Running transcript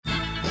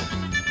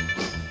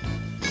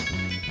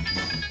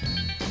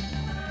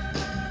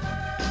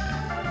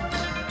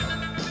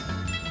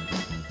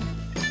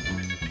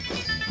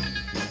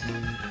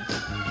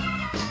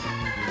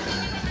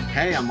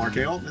Hey, I'm Mark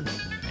A. Altman.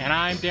 And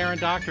I'm Darren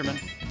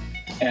Doctorman.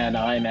 And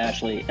I'm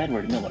Ashley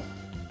Edward Miller.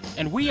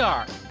 And we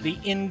are the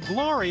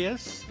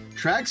Inglorious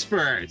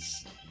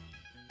Treksperts.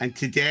 And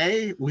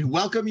today we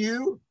welcome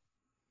you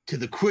to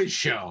the quiz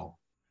show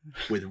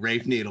with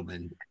Rafe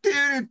Needleman.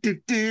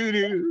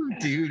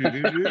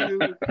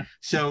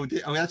 So,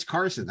 that's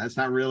Carson. That's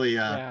not really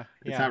yeah.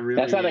 not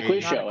really that's not a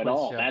quiz not a show at quiz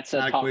all. show. That's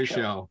not a a talk quiz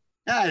show.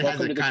 Yeah, it Welcome has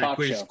a to the kind of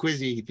talk show.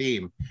 quizzy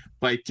theme.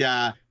 But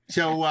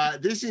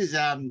this is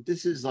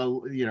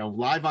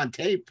live on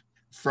tape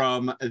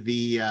from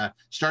the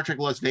Star Trek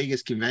Las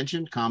Vegas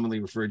convention, commonly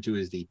referred to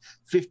as the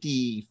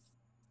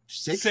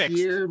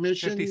 56th-year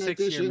mission.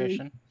 56-year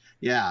mission.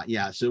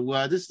 Yeah.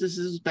 So this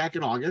is back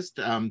in August.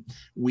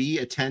 We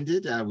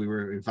attended. We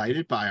were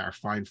invited by our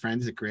fine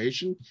friends at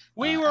Creation.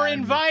 We were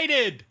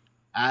invited.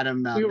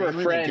 Adam We were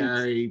Malin friends. and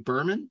Gary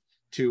Berman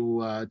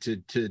to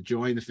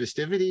join the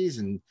festivities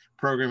and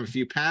program a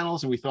few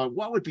panels. And we thought,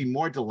 what would be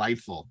more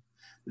delightful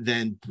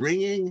than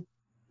bringing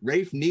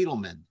Rafe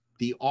Needleman,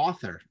 the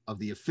author of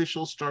the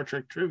official Star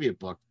Trek trivia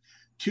book,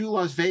 to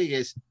Las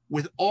Vegas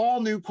with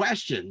all new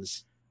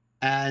questions.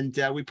 And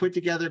we put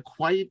together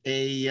quite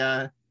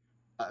a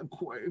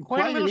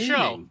little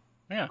show.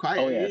 Yeah.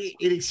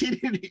 It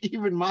exceeded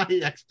even my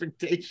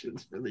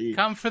expectations for the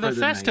Come for the night.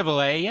 festival,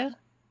 eh?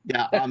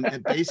 Yeah.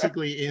 And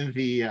basically in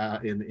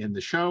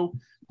the show,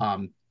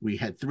 we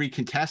had three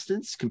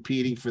contestants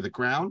competing for the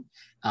crown,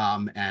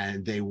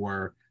 and they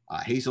were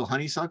Hazel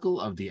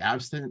Honeysuckle of the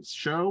Abstinence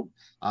Show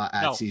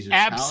at Caesar's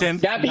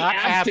Absinthe, Not the not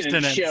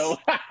abstinence abstinence. show.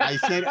 Palace. I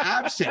said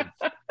absinthe.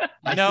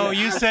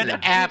 You said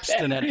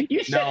abstinent.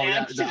 You said No,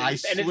 abstinence, I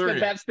and it's slurred the it.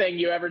 best thing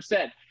you ever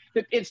said.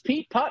 It's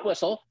Pete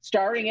Potwhistle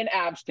starring in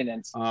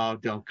Abstinence. Oh,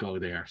 don't go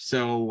there.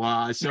 So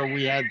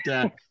we had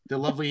the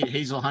lovely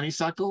Hazel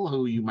Honeysuckle,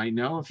 who you might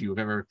know if you've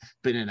ever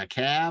been in a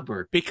cab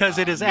or Because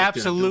it is looked at a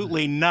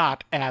absolutely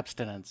not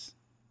abstinence.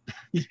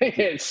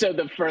 So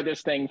the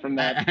furthest thing from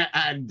that.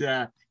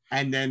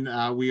 And then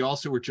we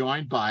also were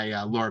joined by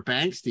Laura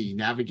Banks, the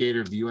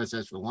navigator of the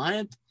USS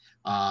Reliant,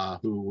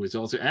 who was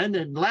also, and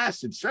then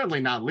last and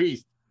certainly not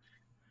least,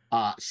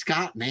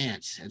 Scott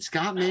Mance. And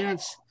Scott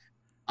Mance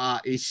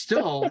is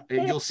still,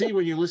 and you'll see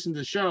when you listen to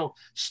the show,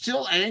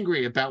 still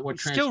angry about what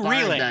Still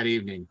transpired reeling. that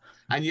evening.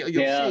 And you'll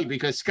Yeah. see,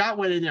 because Scott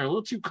went in there a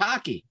little too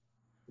cocky.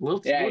 A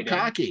little Yeah, he too did.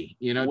 cocky.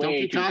 Don't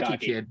Way be too cocky,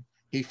 cocky. kid.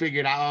 He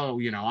figured out,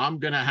 I'm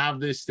going to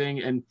have this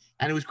thing. And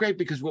it was great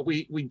because what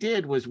we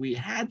did was we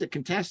had the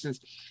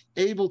contestants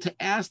able to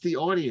ask the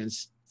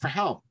audience for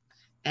help.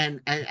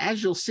 And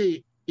as you'll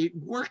see, it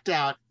worked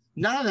out.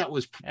 None of that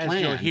was planned.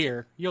 As you'll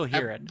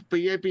hear it.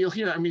 But you'll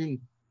hear,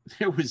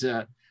 there was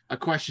a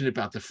question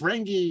about the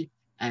Ferengi,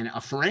 and a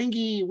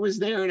Ferengi was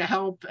there to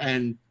help.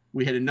 And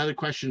we had another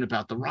question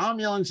about the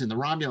Romulans, and the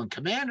Romulan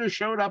commander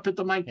showed up at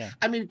the mic. Yeah.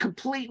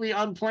 Completely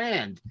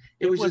unplanned.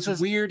 It was this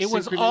weird. It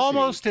was synchronicity.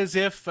 almost as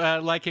if,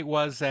 like it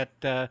was at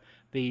the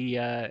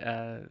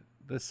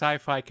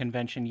sci-fi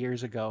convention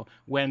years ago,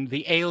 when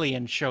the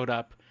alien showed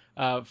up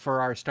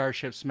for our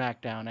Starship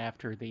Smackdown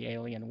after the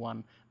alien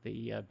won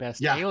the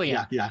best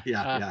alien.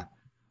 Yeah.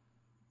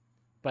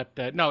 But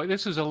no,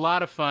 this was a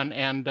lot of fun,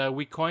 and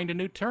we coined a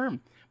new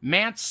term: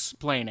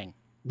 mansplaining.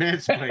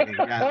 Mansplaining.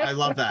 Yeah, I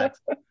love that.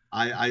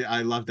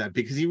 I love that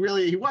because he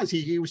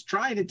was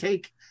trying to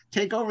take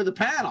over the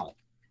panel,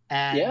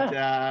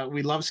 and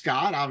we love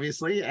Scott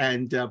obviously,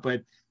 and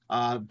but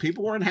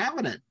people weren't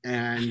having it,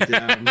 and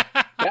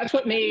That's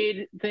what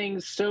made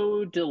things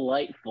so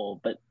delightful.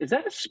 But is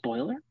that a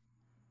spoiler?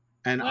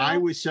 and I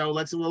was so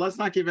let's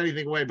not give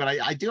anything away, but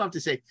I do have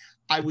to say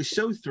I was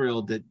so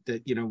thrilled that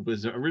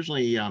was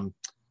originally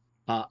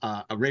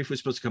Rafe was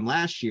supposed to come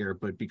last year,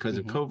 but because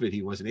of COVID,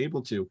 he wasn't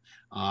able to.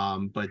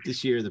 But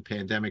this year, the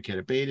pandemic had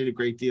abated a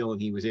great deal,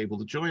 and he was able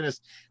to join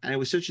us. And it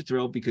was such a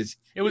thrill because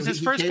it was his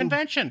first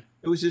convention.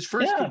 It was his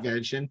first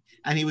convention,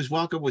 and he was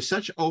welcomed with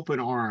such open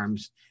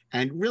arms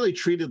and really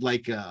treated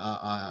like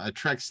a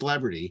Trek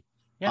celebrity.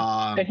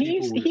 Yeah. And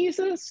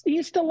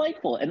he's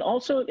delightful, and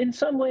also in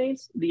some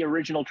ways the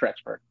original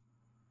Trekspert.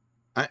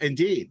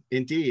 Indeed,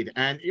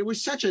 and it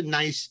was such a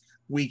nice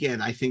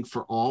weekend, I think,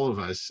 for all of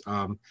us.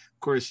 Of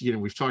course,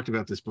 we've talked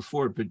about this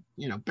before, but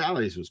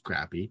Ballets was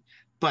crappy,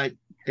 but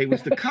it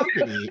was the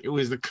company. It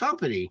was the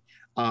company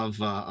of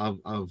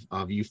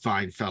you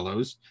fine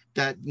fellows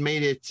that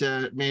made it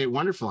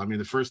wonderful.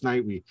 The first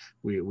night we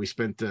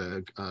spent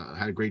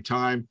had a great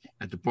time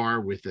at the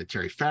bar with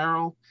Terry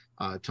Farrell,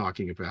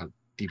 talking about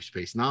Deep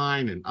Space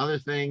Nine and other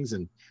things,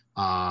 and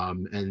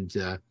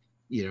the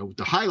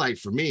highlight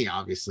for me,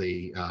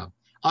 obviously,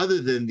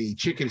 other than the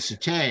chicken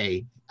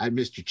satay at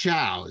Mr.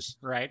 Chow's,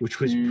 right, which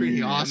was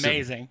pretty awesome,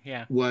 amazing,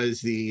 yeah, was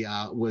the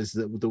I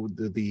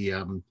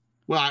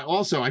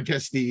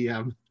guess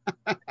the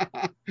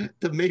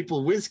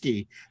maple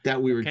whiskey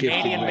that we were gifted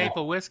Canadian with,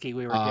 maple whiskey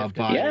we were gifted,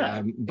 by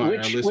our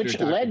listener, which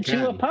Dr. led Ken.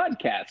 to a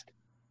podcast.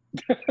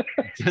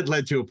 That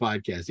led to a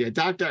podcast. Yeah,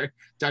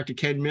 Dr.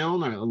 Ken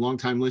Milne, a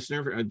longtime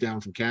listener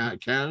down from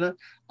Canada,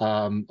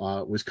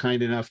 was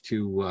kind enough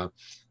to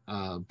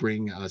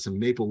bring some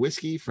maple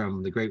whiskey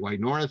from the Great White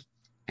North,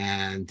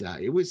 and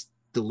it was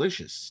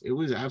delicious. It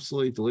was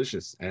absolutely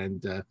delicious,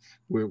 and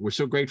we're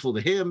so grateful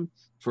to him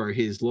for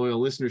his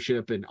loyal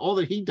listenership and all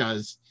that he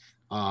does,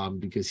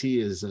 because he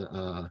is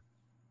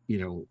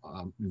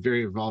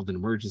very involved in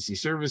emergency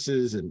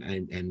services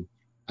and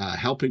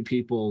helping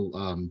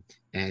people.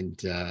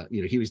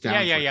 He was down for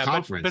a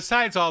conference. But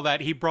besides all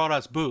that, he brought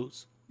us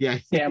booze. Yeah,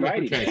 damn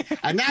right. Okay.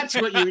 And that's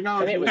what you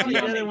know. It was you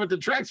get in with the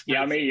Trex.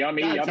 Yummy,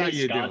 That's how yummy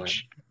you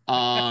scotch.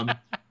 do it.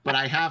 But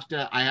I have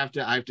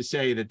to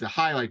say that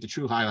the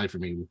true highlight for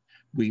me,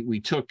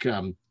 we took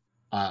the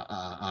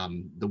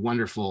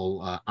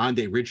wonderful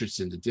Ande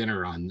Richardson to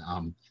dinner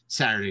on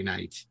Saturday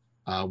night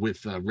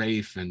with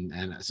Rafe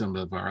and some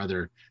of our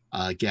other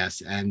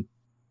guests, and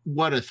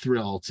what a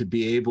thrill to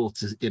be able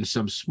to, in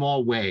some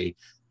small way,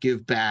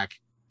 give back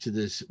to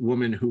this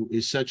woman who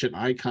is such an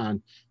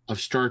icon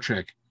of Star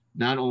Trek.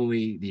 Not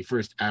only the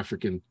first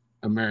African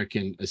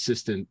American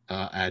assistant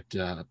at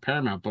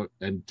Paramount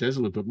and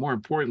Desilu, but more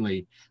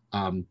importantly,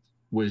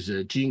 was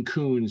Gene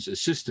Coon's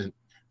assistant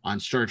on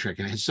Star Trek,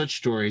 and has such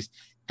stories.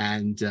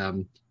 And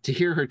to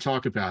hear her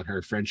talk about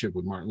her friendship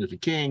with Martin Luther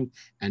King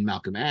and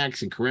Malcolm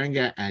X and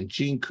Karenga and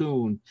Gene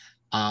Coon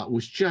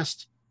was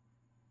just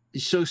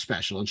so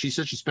special. And she's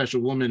such a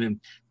special woman, and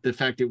the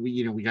fact that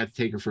we got to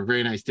take her for a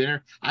very nice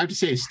dinner. I have to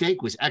say, the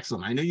steak was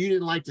excellent. I know you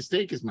didn't like the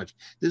steak as much.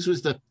 This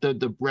was the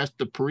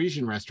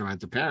Parisian restaurant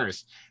to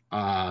Paris,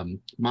 Mon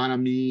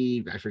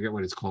Ami, I forget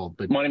what it's called,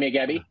 but Mon Ami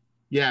Gabi.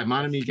 Yeah,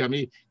 Mon Ami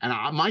Gabi,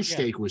 and my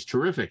steak was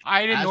terrific.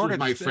 I didn't order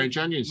my French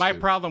onion My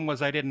stew. problem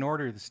was I didn't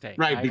order the steak.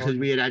 Right, because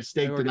we had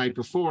steak the night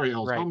before at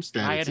Old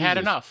Homestead. I had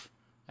enough.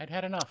 I'd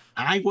had enough.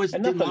 I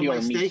didn't love my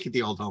steak at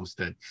the Old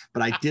Homestead,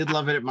 but I did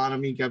love it at Mon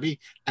Ami Gabi,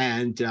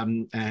 and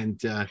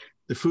the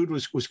food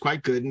was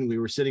quite good, and we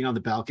were sitting on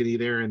the balcony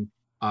there, and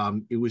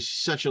it was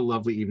such a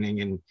lovely evening,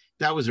 and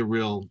that was a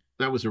real thrill.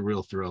 That was a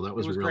real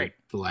great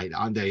delight.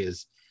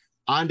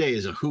 Ande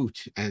is a hoot,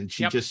 and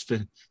she just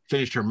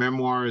finished her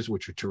memoirs,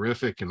 which are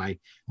terrific, and I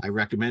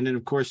recommend it.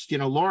 Of course,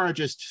 Laura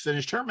just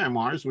finished her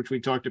memoirs, which we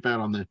talked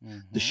about on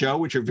the show,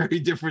 which are very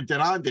different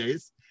than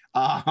Ande's.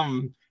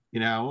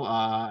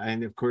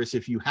 And of course,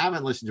 if you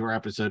haven't listened to our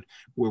episode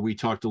where we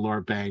talked to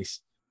Laura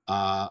Banks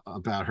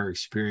about her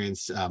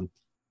experience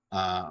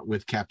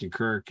with Captain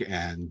Kirk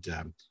and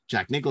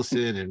Jack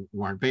Nicholson and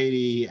Warren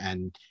Beatty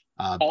and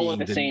all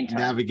being at the same time,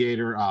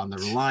 navigator on the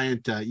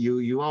Reliant,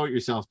 you owe it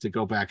yourself to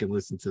go back and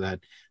listen to that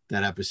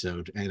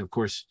episode. And of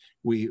course,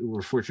 we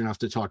were fortunate enough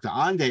to talk to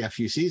Ande a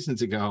few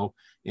seasons ago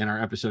in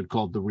our episode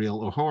called The Real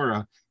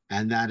Uhura.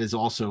 And that is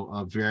also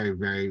a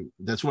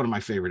that's one of my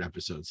favorite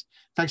episodes.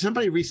 In fact,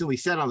 somebody recently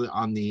said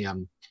on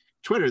the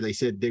Twitter, they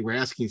said they were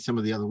asking some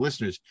of the other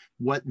listeners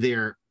what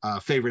their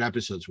favorite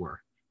episodes were.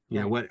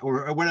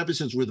 What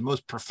episodes were the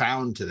most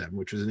profound to them,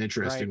 which was an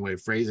interesting way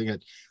of phrasing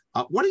it.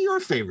 What are your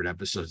favorite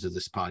episodes of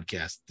this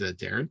podcast,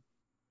 Darren?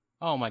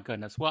 Oh my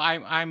goodness! Well,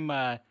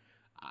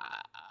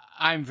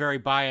 I'm very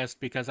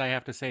biased because I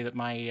have to say that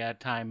my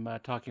time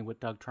talking with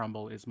Doug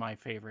Trumbull is my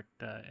favorite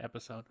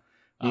episode,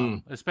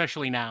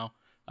 especially now.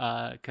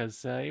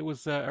 Because it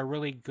was a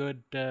really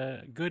good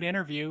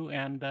interview,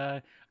 and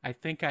I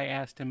think I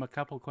asked him a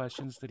couple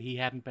questions that he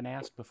hadn't been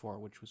asked before,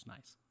 which was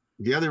nice.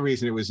 The other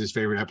reason it was his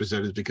favorite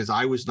episode is because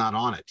I was not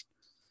on it.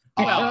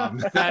 Well,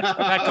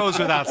 that goes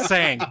without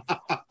saying.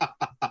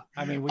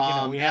 I mean, we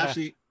had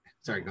Ashley,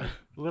 sorry, go ahead.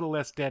 A little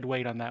less dead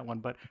weight on that one,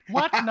 but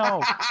what?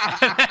 No,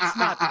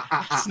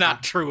 that's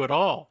not true at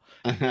all.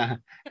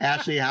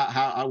 Ashley,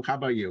 how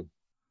about you?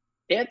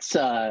 It's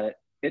a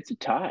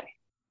tie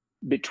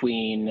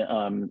between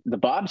the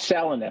Bob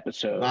Sallin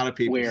episode,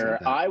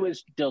 where I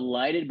was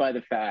delighted by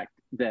the fact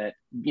that,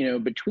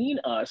 between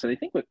us, and I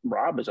think what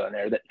Rob was on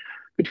there, that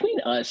between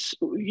us,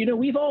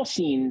 we've all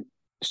seen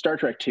Star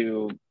Trek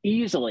II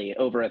easily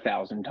over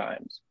 1,000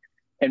 times.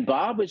 And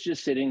Bob was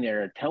just sitting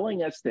there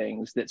telling us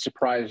things that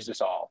surprised us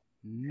all.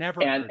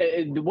 Never.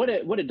 And what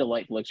a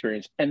delightful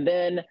experience. And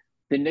then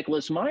the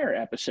Nicholas Meyer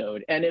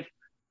episode. And if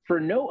for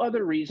no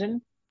other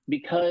reason,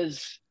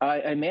 because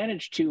I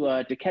managed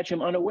to catch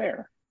him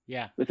unaware.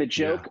 Yeah. With a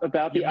joke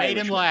about the Irishman.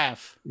 Made him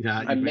laugh.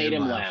 Yeah, I made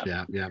him laugh.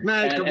 Yeah.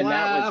 Make him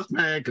laugh.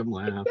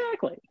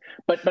 Exactly.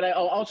 But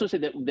I'll also say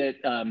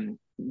that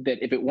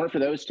if it weren't for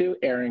those two,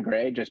 Aaron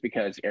Gray, just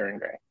because Aaron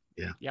Gray.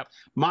 Yeah. Yep.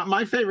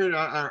 My favorite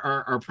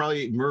are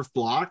probably Murph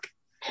Block,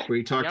 where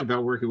he talked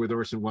about working with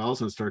Orson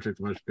Welles on Star Trek: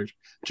 The Motion Picture.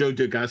 Joe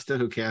DaGusta,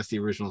 who cast the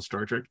original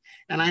Star Trek.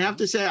 And I have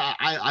to say,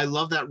 I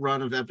love that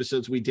run of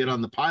episodes we did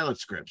on the pilot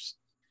scripts.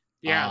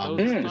 Yeah,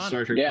 the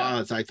Star Trek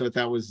pilots. I thought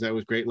that was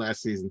great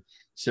last season.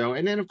 So,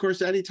 and then of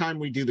course, anytime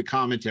we do the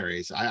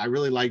commentaries, I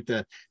really like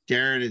the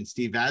Darren and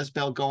Steve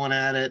Asbell going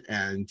at it,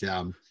 and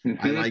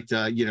I liked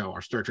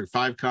our Star Trek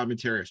V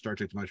commentary, our Star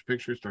Trek: The Motion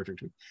Picture, Star Trek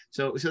 2.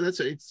 So it's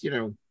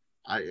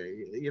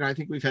I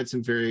think we've had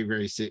some very,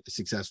 very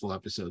successful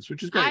episodes,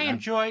 which is great. I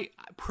enjoy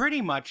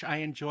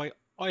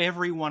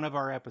every one of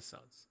our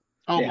episodes.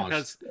 Almost,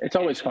 because it's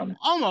always fun.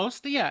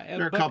 Almost, yeah.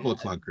 There are a couple of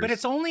clunkers, but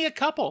it's only a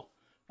couple.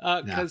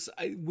 Because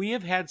we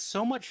have had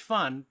so much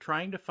fun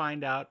trying to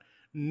find out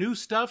new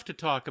stuff to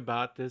talk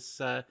about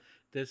this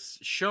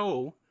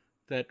show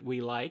that we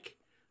like,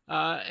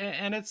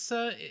 and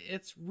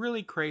it's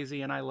really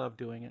crazy, and I love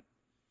doing it.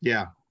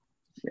 Yeah.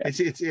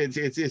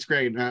 It's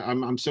great.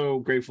 I'm so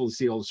grateful to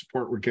see all the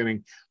support we're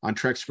getting on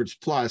Treksperts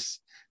Plus,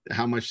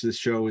 how much this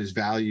show is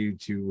valued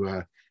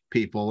to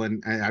people,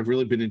 and I've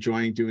really been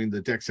enjoying doing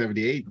the Deck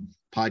 78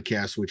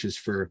 podcast, which is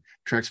for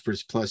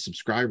Treksperts Plus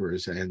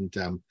subscribers, and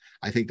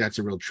I think that's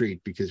a real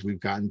treat because we've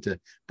gotten to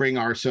bring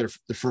our sort of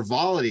the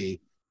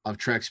frivolity of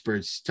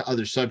Treksperts to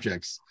other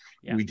subjects.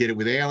 Yeah. We did it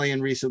with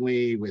Alien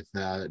recently with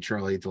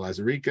Charlie de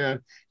Lauzirika,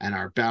 and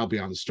our Bow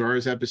Beyond the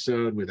Stars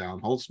episode with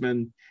Alan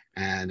Holtzman,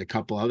 and a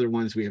couple other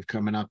ones we have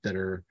coming up that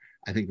are,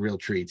 I think, real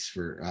treats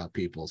for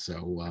people.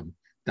 So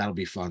that'll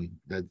be fun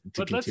to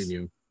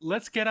continue.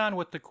 Let's get on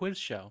with the quiz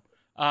show.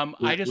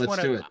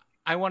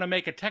 I want to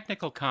make a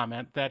technical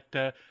comment that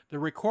the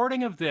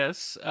recording of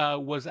this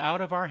was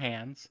out of our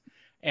hands,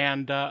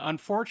 and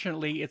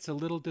unfortunately, it's a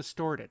little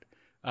distorted.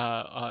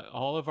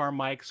 All of our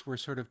mics were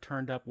sort of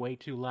turned up way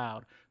too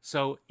loud,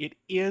 so it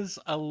is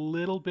a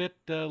little bit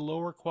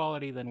lower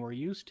quality than we're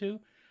used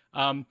to.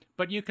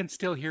 But you can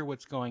still hear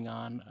what's going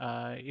on.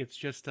 It's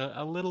just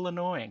a little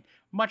annoying,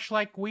 much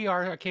like we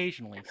are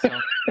occasionally. So,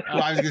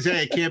 well, I was going to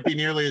say, it can't be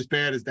nearly as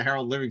bad as the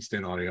Harold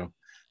Livingston audio.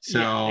 So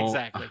yeah,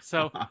 exactly.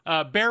 So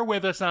bear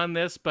with us on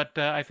this, but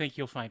I think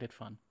you'll find it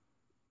fun.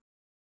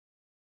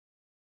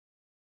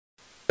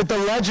 The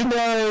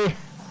legendary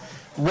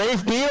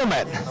Rafe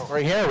Needleman.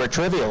 We're here. We're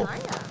trivial.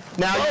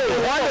 Now you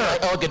wonder.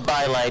 Oh,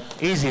 goodbye, light.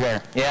 Easy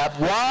there. Yeah.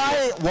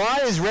 Why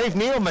is Rafe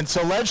Needleman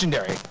so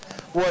legendary?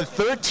 Well,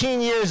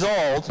 13 years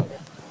old,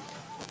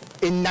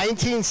 in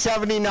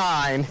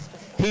 1979,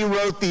 he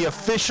wrote the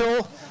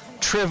official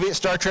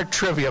Star Trek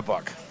trivia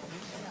book.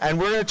 And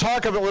we're going to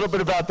talk a little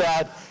bit about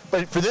that.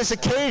 But for this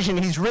occasion,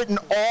 he's written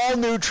all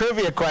new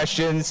trivia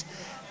questions,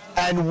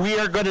 and we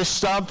are going to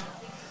stump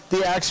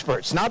the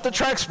experts. Not the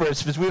Treksperts,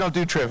 because we don't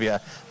do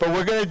trivia. But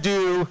we're going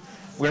to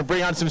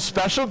bring on some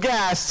special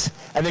guests,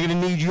 and they're going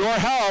to need your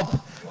help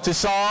to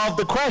solve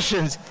the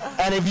questions.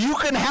 And if you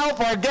can help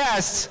our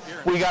guests,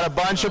 we got a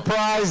bunch of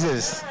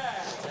prizes.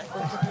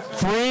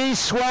 Free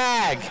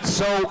swag.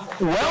 So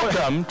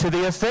welcome to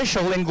the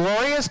official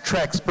Inglorious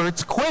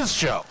Treksperts quiz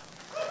show.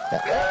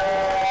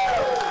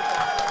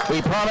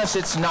 We promise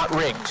it's not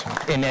rigged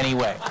in any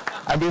way.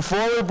 And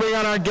before we bring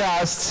on our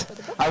guests,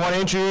 I want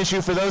to introduce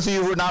you, for those of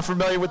you who are not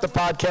familiar with the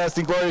podcast,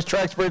 Inglorious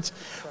Treksperts,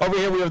 over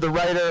here we have the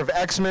writer of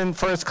X-Men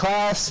First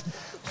Class,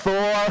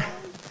 Thor,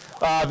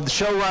 the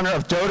showrunner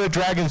of Dota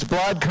Dragon's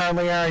Blood,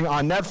 currently airing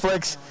on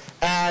Netflix,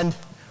 and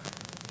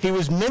he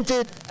was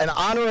minted an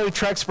honorary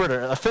Trekspert,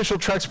 or official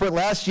Trekspert,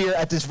 last year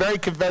at this very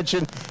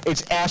convention.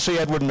 It's Ashley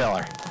Edward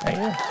Miller.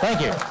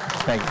 Thank you.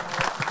 Thank you.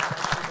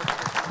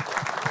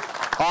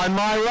 On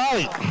my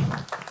right,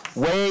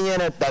 weighing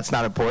in at, that's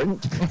not important,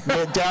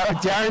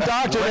 Darren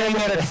Doctor, weighing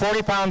in at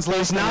 40 pounds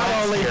less than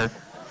last year.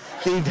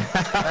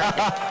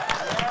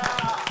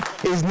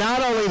 He's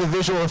not only the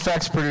visual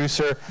effects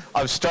producer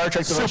of Star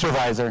Trek...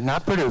 Supervisor,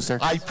 not producer.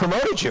 I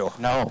promoted you.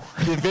 No.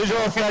 The visual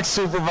effects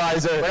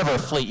supervisor... Whatever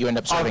fleet you end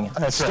up serving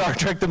in. Star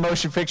Trek The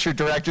Motion Picture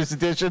Director's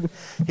Edition.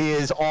 He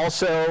is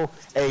also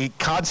a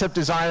concept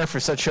designer for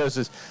such shows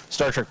as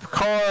Star Trek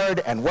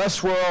Picard and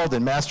Westworld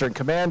and Master and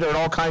Commander and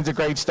all kinds of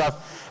great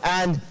stuff.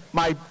 And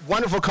my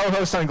wonderful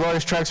co-host on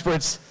Glorious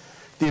Treksperts,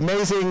 the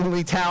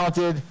amazingly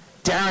talented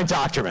Darren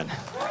Doctorman.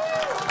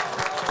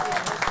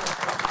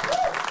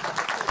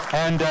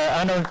 And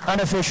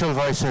unofficial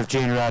voice of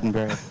Gene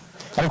Roddenberry.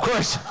 And of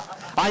course,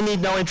 I need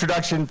no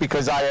introduction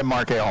because I am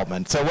Mark A.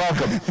 Altman. So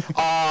welcome.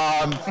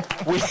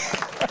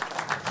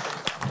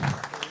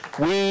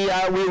 We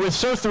were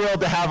so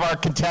thrilled to have our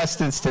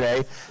contestants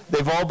today.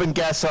 They've all been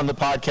guests on the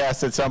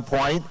podcast at some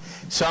point,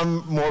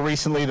 some more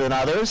recently than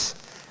others.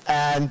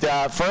 And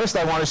first,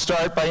 I want to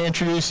start by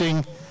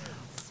introducing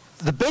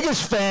the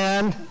biggest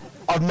fan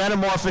of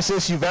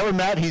Metamorphosis you've ever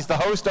met. He's the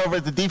host over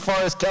at the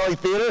DeForest Kelley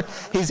Theater.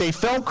 He's a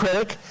film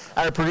critic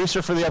and a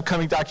producer for the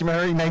upcoming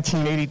documentary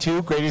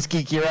 1982, Greatest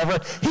Geek Year Ever.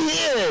 He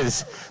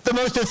is the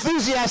most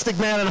enthusiastic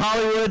man in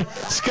Hollywood,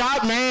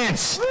 Scott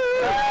Mantz.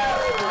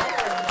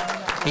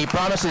 He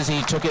promises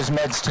he took his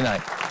meds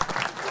tonight.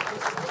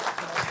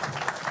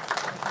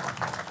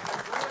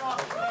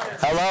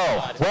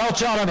 Hello. Well,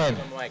 gentlemen,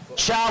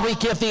 shall we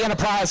give the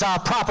Enterprise our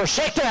proper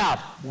shakedown?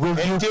 Will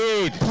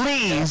you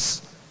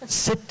please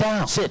sit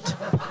down? Sit.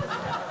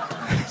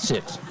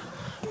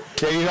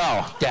 There you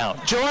go. Down.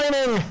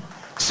 Joining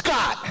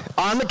Scott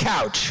on the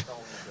couch,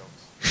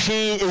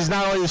 she is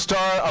not only the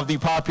star of the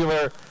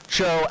popular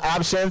show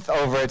Absinthe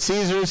over at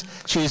Caesars,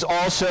 she's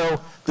also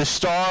the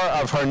star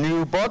of her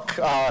new book,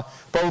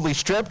 Boldly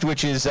Stripped,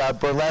 which is a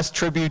burlesque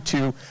tribute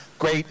to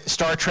great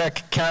Star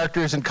Trek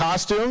characters and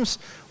costumes,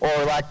 or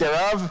lack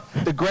thereof.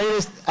 The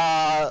greatest,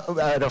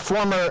 the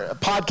former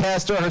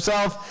podcaster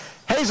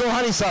herself, Hazel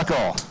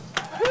Honeysuckle.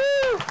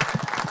 Woo!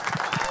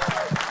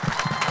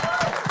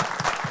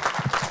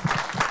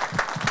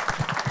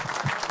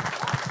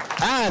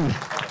 And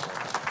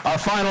our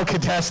final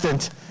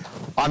contestant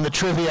on the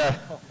trivia,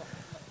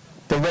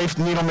 the Rafe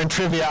Needleman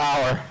Trivia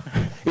Hour.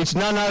 It's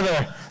none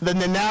other than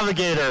the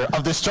navigator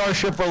of the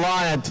Starship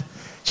Reliant.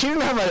 She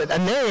didn't have a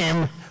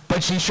name,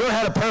 but she sure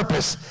had a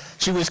purpose.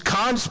 She was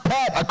Khan's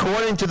pet,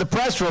 according to the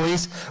press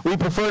release. We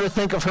prefer to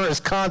think of her as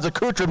Khan's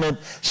accoutrement.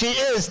 She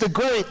is the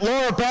great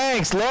Laura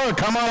Banks. Laura,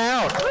 come on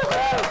out.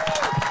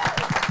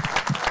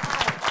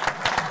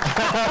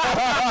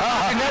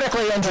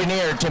 Genetically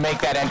engineered to make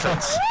that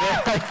entrance.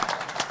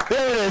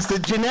 There it is, the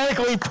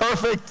genetically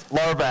perfect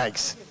Laura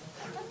Banks.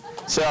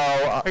 So,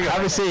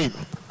 have a seat.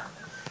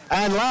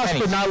 And last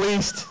but not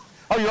least,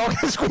 you're all going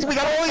to squeeze. We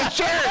got all these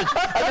chairs.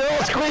 And you're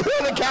all squeezing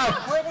on the couch.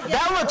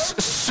 That looks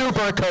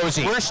super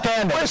cozy. We're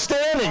standing.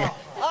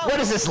 What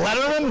is this,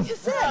 Letterman?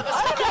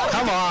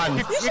 Come on.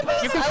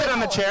 You can sit on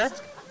the chair.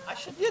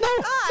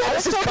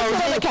 This is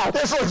cozy.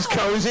 This looks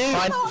cozy.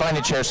 Find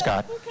a chair,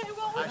 Scott. Okay,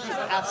 well, we should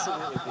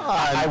absolutely.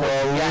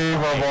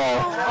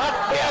 Unbelievable.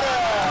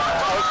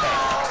 Okay.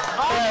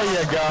 There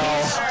you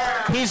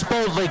go. He's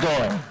boldly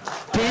going.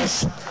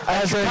 Peace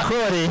and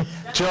tranquility,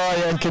 joy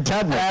and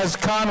contentment. As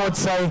Khan would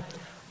say,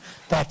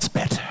 that's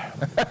better.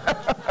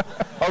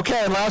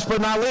 Okay, and last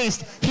but not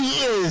least,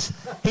 he's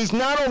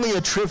not only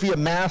a trivia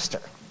master,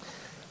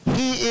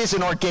 he is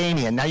an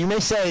Organian. Now you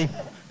may say,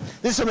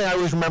 this is something I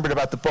always remembered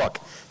about the book.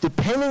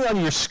 Depending on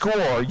your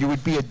score, you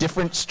would be a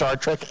different Star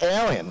Trek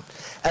alien.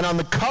 And on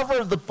the cover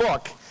of the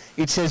book,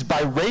 it says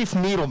by Rafe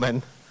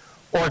Needleman,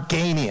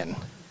 Organian.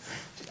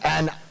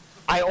 And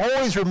I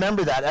always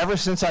remember that ever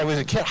since I was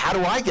a kid. How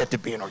do I get to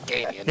be an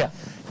Organian? Yeah.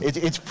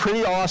 It's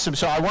pretty awesome.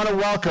 So I want to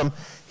welcome,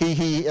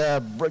 he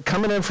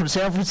coming in from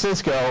San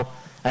Francisco,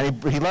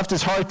 and he left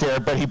his heart there,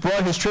 but he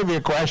brought his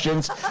trivia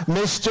questions,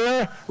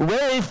 Mr.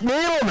 Rafe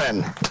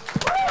Needleman.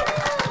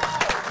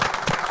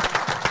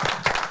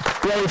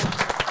 Rafe,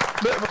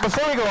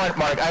 before we go on,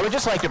 Mark, I would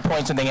just like to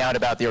point something out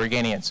about the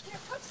Organians.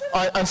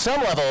 On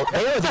some level,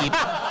 they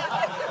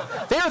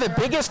are the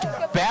biggest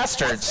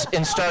bastards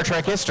in Star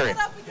Trek history.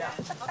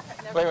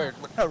 Wait.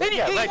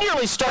 They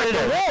nearly started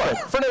a war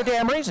for no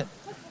damn reason.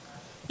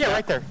 Yeah,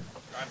 right there.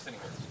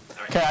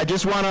 Okay, I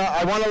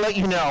want to let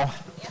you know.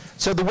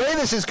 So the way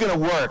this is going to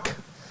work,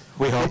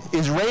 we hope,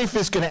 is Rafe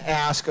is going to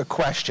ask a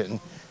question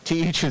to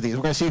each of these.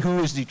 We're going to see who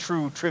is the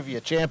true trivia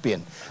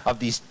champion of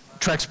these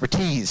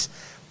Trexpertise.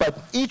 But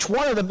each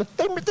one of them,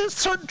 there's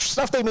certain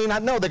stuff they may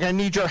not know. They're going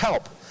to need your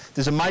help.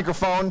 There's a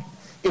microphone.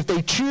 If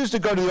they choose to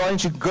go to the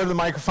audience, you can go to the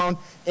microphone,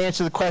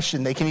 answer the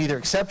question. They can either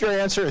accept your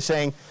answer as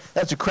saying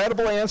that's a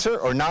credible answer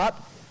or not,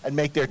 and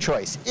make their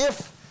choice.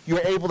 If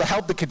you're able to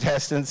help the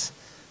contestants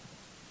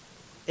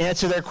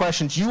answer their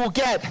questions, you will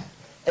get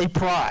a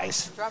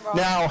prize.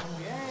 Now,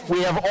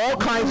 we have all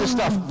kinds of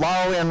stuff.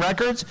 La La Land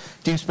Records,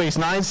 Deep Space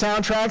Nine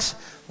soundtracks,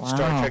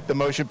 Star Trek The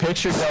Motion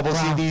Picture, double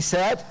CD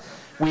set.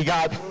 We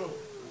got,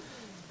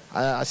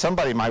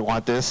 somebody might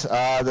want this,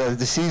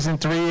 the season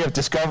 3 of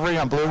Discovery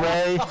on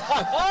Blu-ray.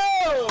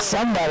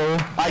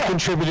 Somebody. I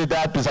contributed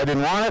that because I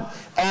didn't want it.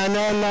 And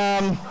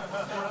then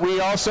we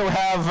also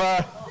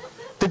have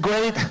the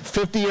great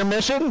 50-year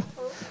mission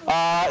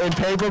in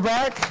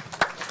paperback.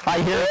 I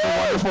hear it's a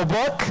wonderful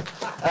book.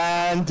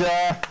 And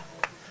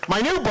my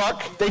new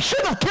book, They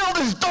Should Have Killed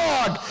His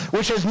Dog,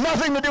 which has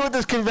nothing to do with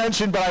this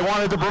convention, but I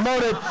wanted to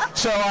promote it,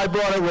 so I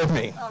brought it with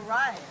me. All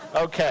right.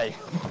 Okay.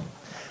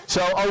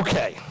 So,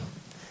 okay.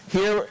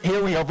 Here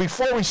we go.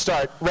 Before we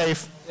start,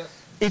 Rafe,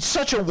 it's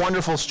such a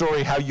wonderful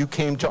story how you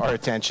came to our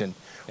attention.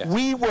 Yes.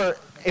 We were,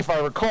 if I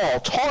recall,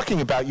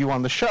 talking about you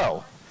on the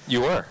show.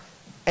 You were.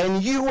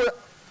 And you were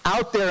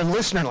out there in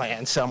listener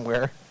land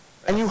somewhere,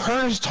 and you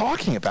heard us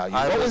talking about you.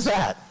 What was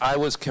that? I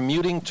was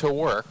commuting to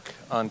work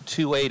on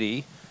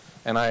 280,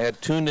 and I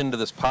had tuned into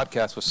this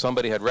podcast which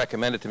somebody had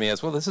recommended to me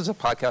as, well, this is a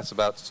podcast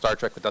about Star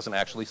Trek that doesn't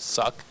actually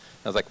suck.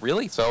 And I was like,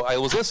 really? So I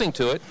was listening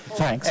to it.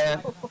 Thanks.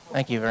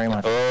 Thank you very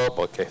much. Oh,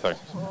 okay, sorry.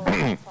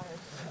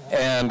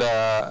 And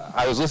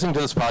I was listening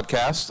to this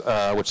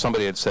podcast, which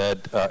somebody had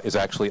said is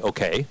actually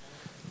okay.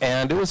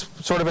 And it was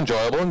sort of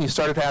enjoyable, and you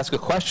started to ask a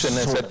question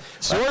and said...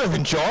 Sort of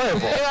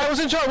enjoyable? Yeah, it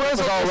was enjoyable. It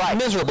was all right.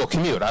 Miserable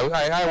commute.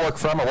 I work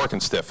from a working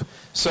stiff.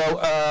 So,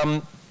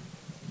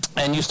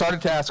 and you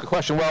started to ask a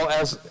question. Well,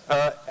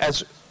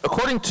 as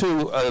according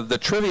to the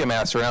Trivia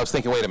Master, and I was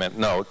thinking, wait a minute,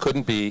 no, it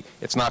couldn't be,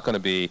 it's not going to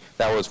be,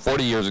 that was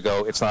 40 years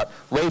ago, it's not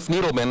Rafe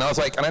Needleman. And I was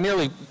like, and I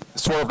nearly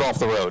swerved off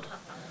the road.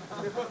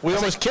 We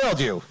almost killed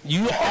you.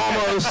 You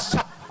almost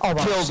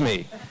killed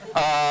me.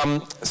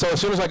 So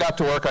as soon as I got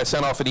to work, I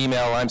sent off an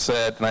email and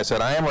I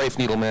said, I am Rafe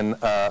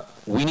Needleman.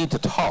 We need to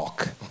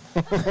talk.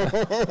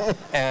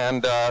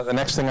 And the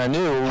next thing I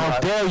knew... How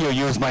dare you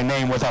use my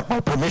name without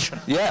my permission?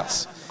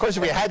 Yes. Of course,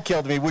 if you had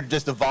killed me, we would have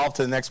just evolved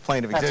to the next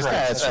plane of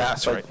existence.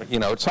 That's right. You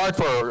know, it's hard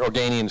for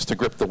Organians to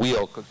grip the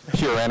wheel,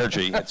 pure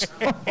energy. It's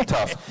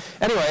tough.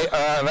 Anyway,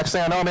 next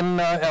thing I know, I'm in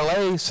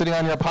L.A. sitting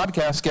on your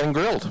podcast getting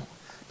grilled.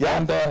 Yeah.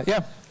 And,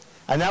 yeah.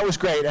 And that was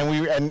great.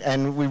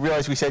 And we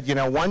realized, we said,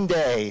 one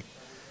day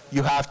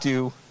you have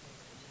to,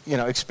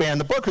 expand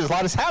the book, because a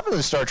lot has happened in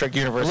the Star Trek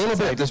universe. A little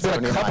bit. There's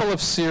been a couple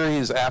of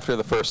series after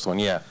the first one,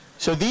 yeah.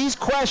 So these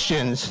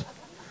questions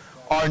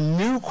are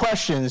new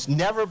questions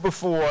never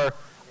before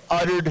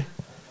uttered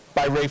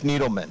by Rafe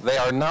Needleman. They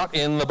are not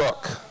in the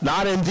book.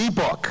 Not in the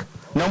book.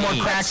 No more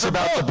cracks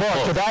about the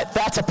book. So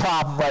that's a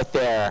problem right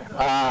there.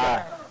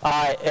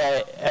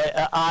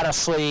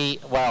 Honestly,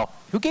 well,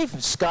 who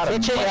gave Scott a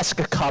mic? Can't you ask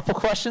a couple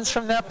questions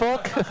from that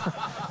book?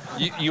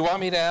 You want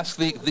me to ask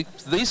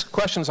these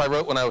questions I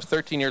wrote when I was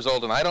 13 years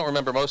old, and I don't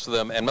remember most of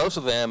them, and most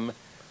of them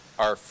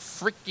are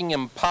freaking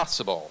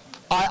impossible.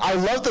 I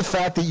love the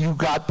fact that you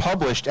got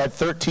published at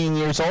 13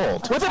 years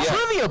old. With a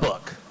trivia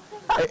book.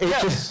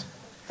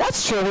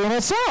 That's trivia in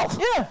itself.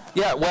 Yeah.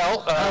 Yeah,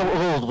 well...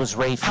 how old was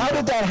Rafe? How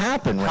did that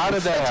happen, Rafe? How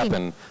did that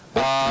happen?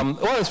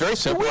 Well, it's very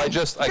simple. I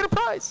get a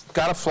prize.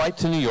 Got a flight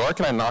to New York,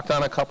 and I knocked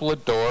on a couple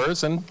of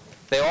doors, and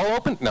they all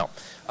opened. No.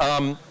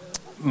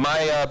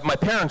 My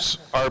parents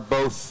are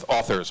both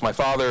authors. My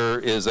father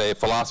is a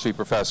philosophy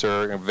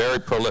professor, and very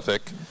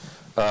prolific.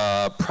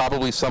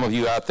 Probably some of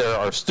you out there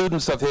are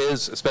students of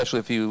his, especially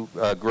if you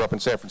grew up in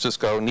San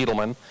Francisco,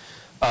 Needleman.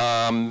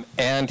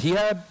 And he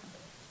had,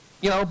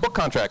 book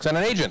contracts and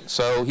an agent.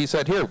 So he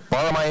said, here,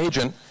 borrow my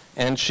agent.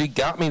 And she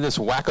got me this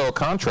wacko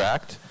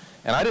contract.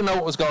 And I didn't know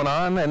what was going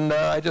on. And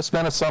I just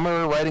spent a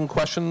summer writing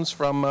questions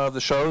from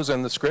the shows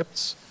and the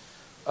scripts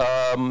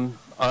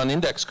on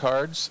index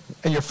cards.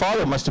 And your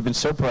father must have been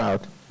so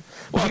proud.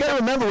 Well, you got to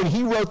remember, when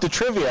he wrote the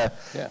trivia,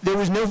 there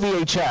was no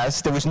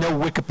VHS, there was no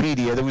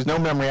Wikipedia, there was no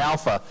Memory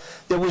Alpha.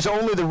 There was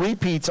only the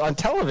repeats on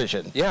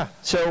television. Yeah.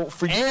 So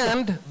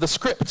and the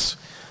scripts.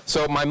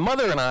 So my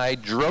mother and I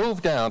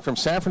drove down from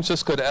San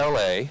Francisco to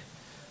L.A.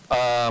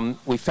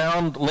 We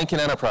found Lincoln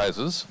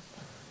Enterprises.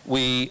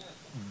 We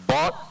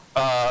bought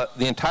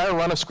the entire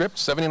run of scripts,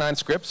 79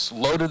 scripts,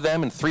 loaded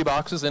them in 3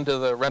 boxes into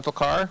the rental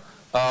car,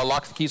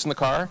 locked the keys in the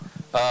car,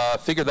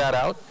 figured that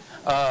out,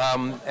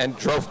 and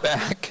drove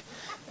back.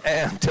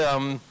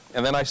 And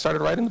then I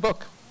started writing the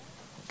book.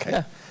 Okay.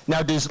 Yeah.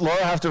 Now, does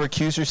Laura have to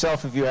recuse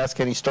herself if you ask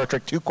any Star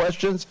Trek II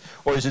questions,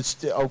 or is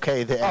it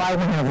okay to I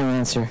don't have an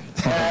answer.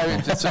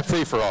 It's a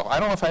free-for-all. I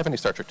don't know if I have any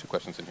Star Trek II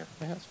questions in here.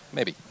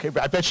 Maybe. Okay,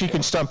 but I bet she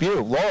can stump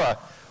you. Laura,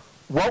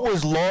 what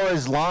was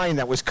Laura's line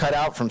that was cut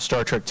out from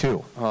Star Trek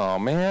II? Oh,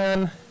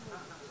 man.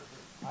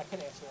 I can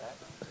answer that.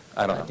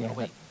 I don't know.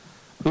 Wait.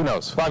 Who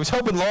knows? Well, I was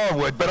hoping Laura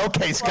would, but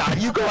okay, Scott,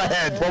 you go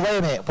ahead. Well, wait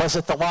a minute. Was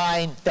it the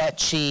line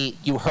that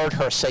you heard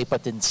her say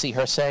but didn't see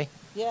her say?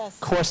 Yes.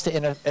 Course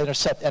to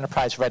intercept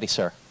Enterprise ready,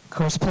 sir.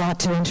 Course plot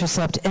to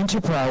intercept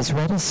Enterprise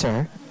ready,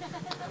 sir.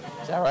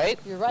 Is that right?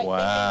 You're right.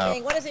 Wow. Ding, ding,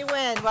 ding. What does he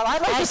win? Well,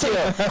 I'd like to see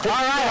it. All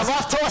right, I'm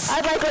off to us.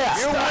 I'd like to.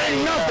 You're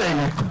winning nothing.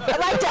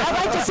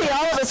 I'd like to see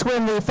all of us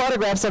win the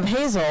photographs of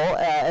Hazel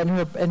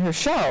in her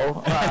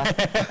show.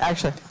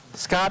 Actually,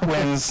 Scott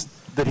wins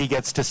that he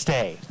gets to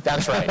stay.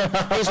 That's right.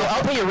 Hazel,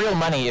 I'll pay you real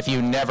money if you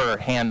never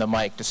hand the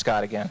mic to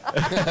Scott again.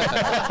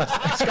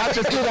 Scott,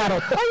 just do that. I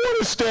want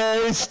to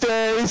stay.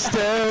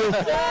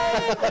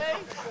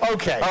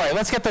 Okay. All right,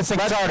 let's get this thing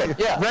started.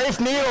 Yeah. Rafe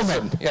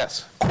Needleman.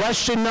 Yes.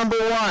 Question number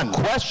 1.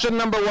 Question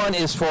number 1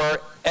 is for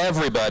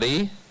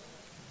everybody.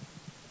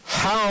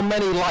 How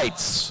many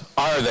lights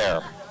are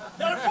there?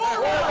 There are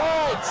 4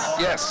 lights.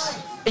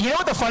 Yes. You know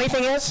what the funny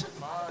thing is?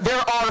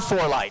 There are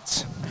 4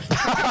 lights. There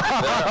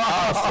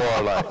are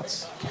 4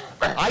 lights.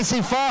 I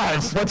see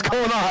 5. What's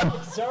going on?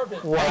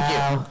 Wow. Thank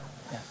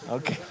you.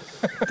 Okay.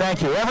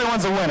 Thank you.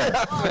 Everyone's a winner.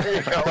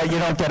 But you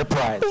don't get a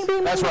prize.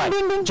 That's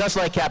right. Just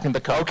like Captain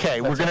Picard.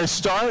 Okay, we're going to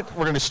start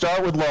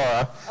with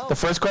Laura. The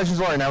first question is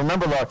Laura. Now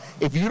remember, Laura,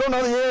 if you don't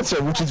know the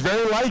answer, which is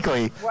very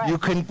likely, you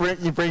can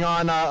bring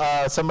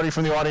on somebody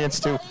from the audience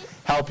to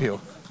help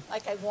you.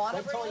 like I want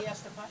to. Until you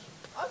ask the question.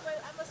 Oh, wait,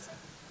 I'm listening.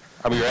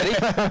 Are we ready?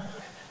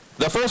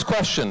 The first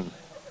question.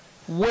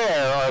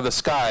 Where are the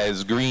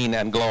skies green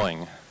and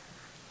glowing?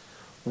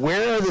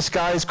 Where are the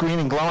skies green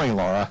and glowing,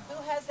 Laura?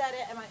 Who has that?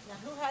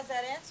 Who has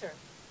that answer?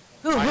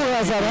 Who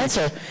has that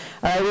answer?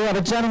 We have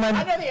a gentleman.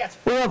 I know the answer.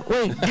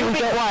 Wait, you be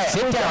quiet.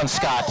 Sit down,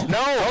 Scott.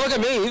 No, don't look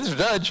at me. He's the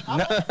judge.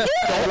 No.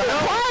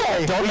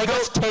 Don't make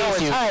us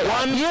tase you. All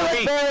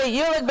right,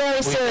 you look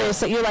very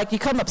serious. You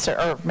come up, sir,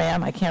 or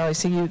ma'am. I can't really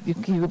see you.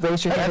 You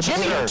raise your hand.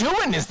 Jimmy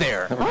Doohan is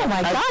there. Oh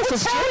my gosh,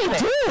 it's Jimmy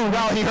Doohan.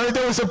 Well, he heard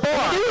there was a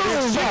bar.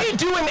 Jimmy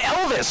Doohan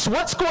Elvis.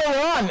 What's going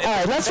on? All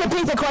right, let's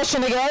repeat the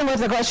question again. What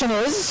the question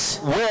is?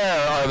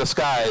 Where are the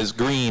skies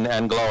green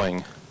and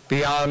glowing?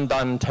 Beyond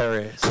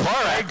Antares.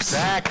 Correct.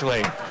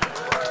 Exactly.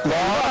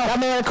 I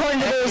mean, according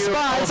to the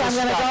response, I'm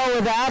going to go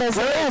with that as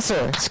the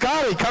answer.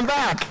 Scotty, come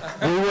back.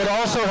 We would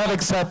also have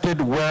accepted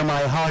Where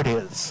My Heart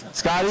Is.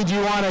 Scotty, do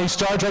you want a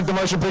Star Trek The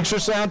Motion Picture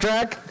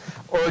soundtrack?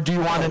 Or do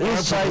you want an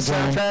Enterprise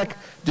soundtrack,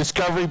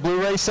 Discovery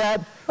Blu-ray set,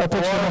 or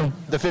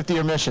the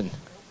 50-year mission?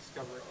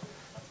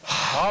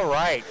 All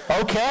right.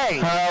 Okay.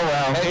 Oh,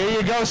 well. Here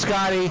you go,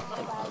 Scotty.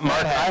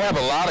 Mark, I have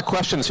a lot of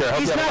questions here. I hope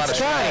He's you have a not lot of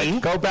Scotty.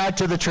 Go back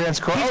to the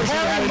transcript. He's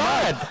Harry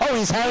Mudd. Oh,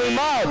 he's Harry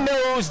Mudd. He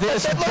knows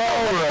this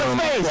ballroom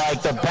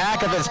like the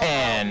back of his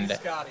hand.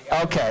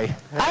 Okay.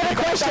 I have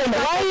a question.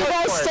 Why are you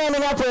guys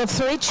standing up with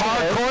 3 chairs?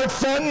 Harcourt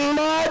Fenton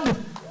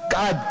Mudd.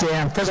 God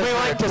damn. Because we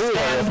like to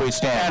stand if we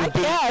stand.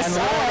 and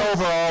lord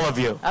over all of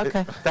you.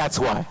 Okay. That's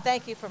why.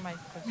 Thank you for my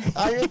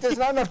question. There's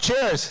not enough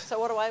chairs. So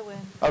what do I win?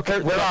 Okay,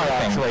 there are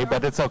actually,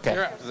 but it's okay.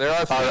 There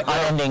are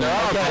ending.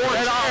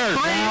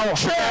 Three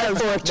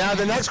chairs. Now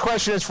the next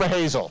question is for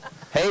Hazel.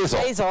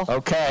 Hazel.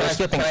 Okay.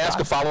 Can I ask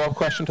a follow-up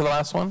question to the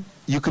last one?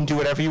 You can do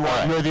whatever you want.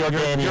 Right. You're the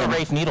Organian. You're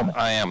Rafe Needleman.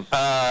 I am.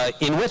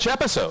 In which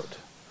episode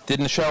did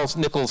Nichelle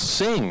Nichols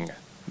sing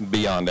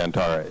Beyond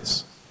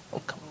Antares?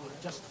 Oh, come on.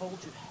 I just told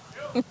you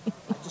that.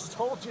 I just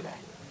told you that.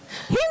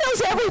 He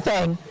knows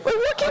everything. We're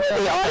working with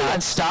the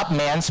audience. Stop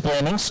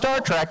mansplaining Star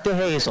Trek to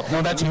Hazel.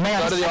 No, that's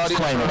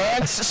mansplaining.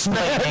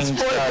 Mansplaining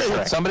Star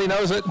Trek. Somebody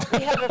knows it.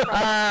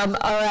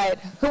 All right.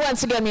 Who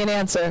wants to give me an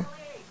answer?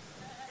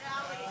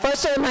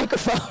 First on the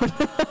microphone.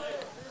 It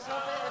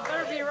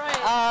better be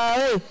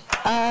right.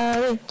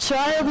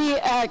 Charlie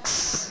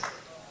X.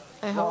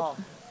 I hope.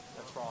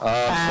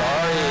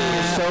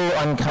 Sorry. So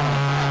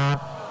unkind.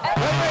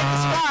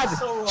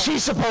 Scott,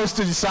 she's supposed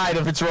to decide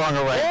if it's wrong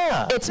or right.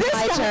 Yeah. It's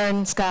my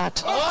turn,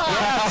 Scott.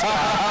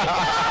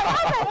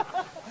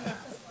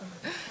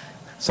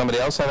 Somebody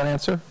else have an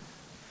answer?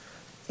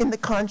 In the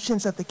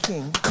Conscience of the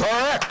King.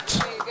 Correct.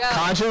 There you go.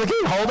 Conscience of the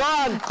King. Hold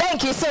on.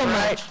 Thank you so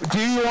much. Do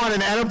you want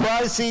an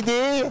Enterprise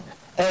CD,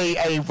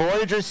 a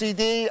Voyager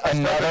CD,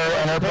 Another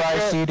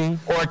Enterprise CD,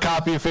 or a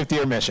copy of 50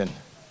 Year Mission?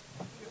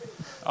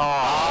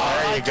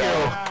 Oh, there you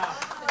go.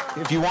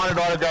 If you want it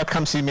autographed,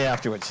 come see me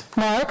afterwards.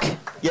 Mark?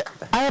 Yeah.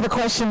 I have a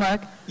question,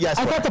 Mark. Yes,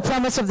 I Mark. thought the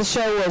premise of the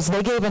show was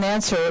they gave an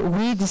answer.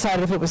 We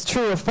decided if it was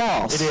true or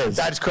false. It is.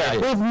 That's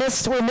correct. We're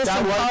missing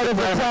part of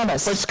the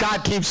premise. But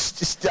Scott keeps...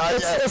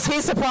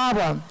 He's the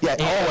problem. Yeah,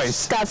 always.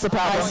 Scott's the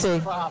problem. I see.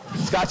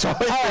 Scott's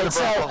always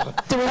the problem.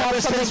 Do we have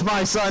since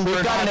my son,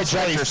 we've got an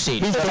ejector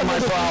seat. He's been my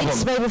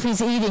problem. Maybe if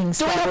he's eating.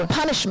 Do we have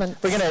punishment?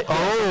 We're going to...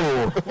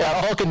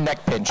 Hulk and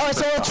neck pinch. All right,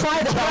 so we'll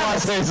try the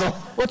premise.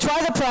 We'll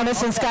try the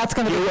premise, and Scott's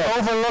going to be You good.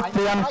 overlook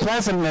the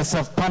unpleasantness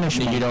of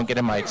punishment. You don't get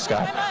a mic,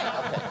 Scott.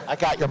 I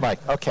got your mic.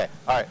 Okay.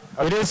 All right.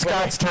 It is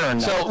Scott's turn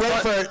now. So,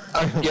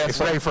 Rayford. Yes,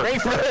 Rayford.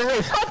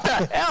 What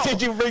the hell?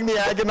 Did you bring the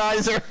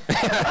agonizer?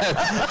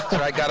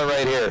 I got it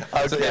right here.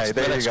 Okay,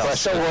 there you go.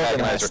 So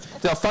organized.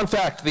 Now, fun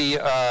fact, the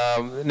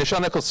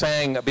Nichelle Nichols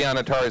sang Beyond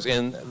Antares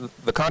in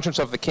The Conscience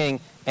of the King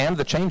and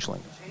The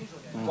Changeling.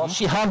 Well,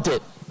 she hummed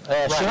it.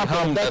 She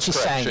hummed it, she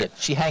sang it.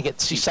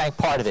 She sang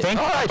part of it. All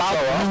right,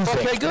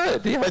 okay,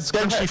 good. Yeah, but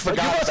then she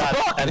forgot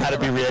that and had to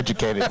be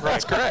re-educated.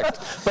 That's correct.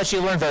 But she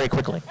learned very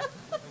quickly.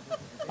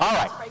 All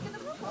right.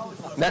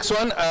 Next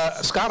one,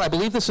 Scott, I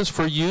believe this is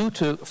for you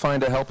to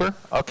find a helper.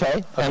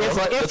 Okay.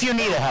 If you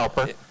need a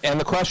helper. And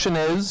the question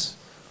is,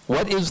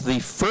 what is the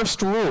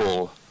first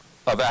rule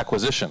of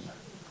acquisition?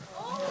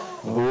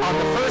 On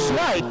the first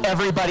night,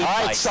 everybody fights.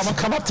 All right, someone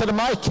come up to the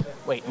mic.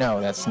 Wait,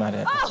 no, that's not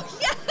it. Oh,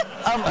 yes.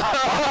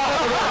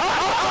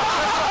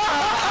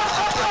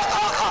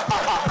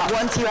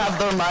 Once you have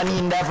their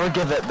money, never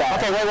give it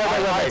back. Okay,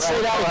 wait.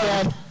 Say that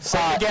again.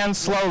 Say it again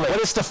slowly.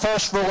 What is the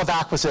first rule of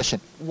acquisition?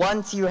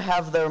 Once you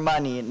have their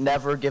money,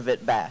 never give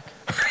it back.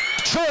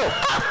 True.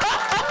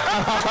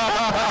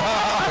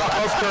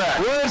 That's correct.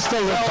 Words to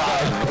live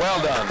by.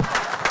 Well done.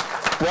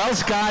 Well,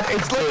 Scott,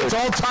 it's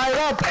all tied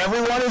up.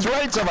 Everyone is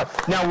right so far.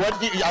 Now,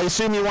 I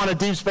assume you want a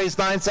Deep Space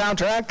Nine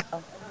soundtrack?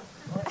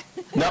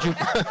 No. Do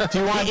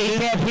you want? He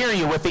can't hear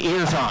you with the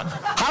ears on.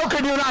 How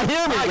could you not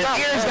hear me with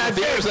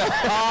ears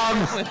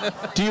on?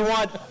 Do you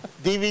want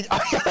DVD? I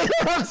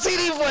don't have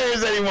CD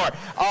players anymore.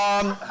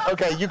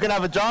 Okay, you can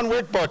have a John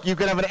Wick book. You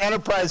can have an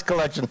Enterprise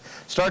collection.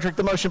 Star Trek: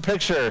 The Motion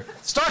Picture.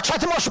 Star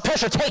Trek: The Motion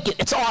Picture. Take it.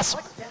 It's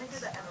awesome.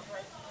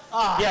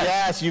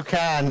 Yes, you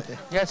can.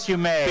 Yes, you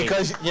may.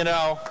 Because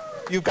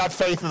you've got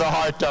faith in the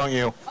heart, don't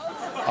you?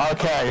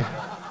 Okay.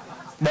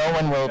 No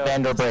one will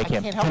bend or break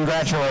him.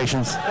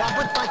 Congratulations.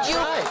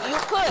 You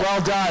could.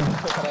 Well done.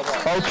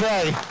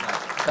 Okay.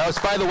 That was,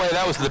 by the way,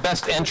 that was the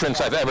best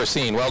entrance I've ever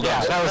seen. Well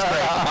done. Yeah, that was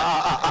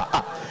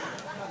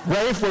great.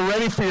 Rafe, we're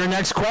ready for your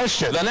next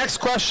question. The next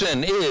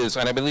question is,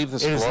 and I believe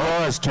this is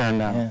Laura's turn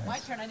now. Yeah. My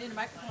turn. I need a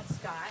microphone,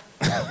 Scott.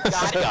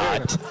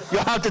 Scott.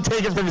 You'll have to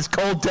take it from his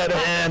cold, dead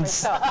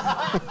hands.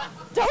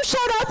 Don't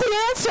shout out the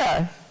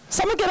answer.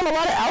 Someone get him a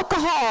lot of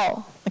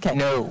alcohol. Okay.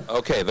 No.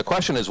 Okay, the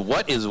question is,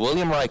 what is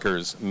William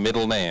Riker's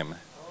middle name?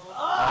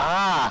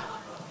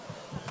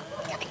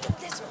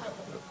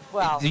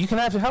 Well, You can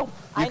have help.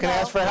 You can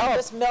ask for help. I'm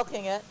just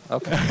milking it.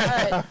 Okay.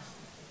 All right.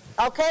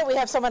 Okay, we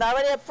have someone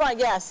already up front.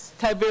 Yes.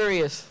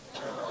 Tiberius.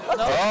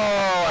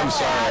 Oh, I'm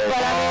sorry.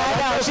 But I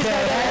know she's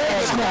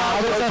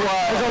now. There's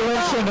a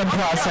lynching in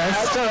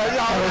process. Try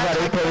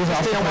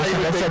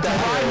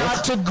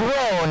not to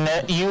groan.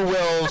 You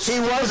will. He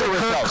was a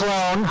Kirk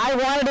clone. I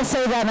wanted to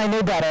say that, and I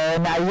knew better,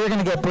 and now you're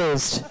going to get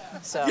bruised.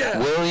 So.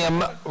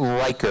 William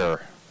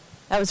Riker.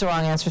 That was the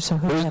wrong answer, so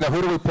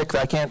Who do we pick?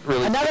 I can't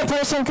really... Another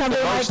person come to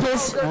the mic,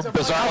 please.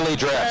 Bizarrely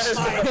dressed.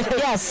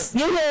 Yes,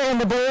 you here in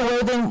the blue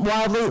waving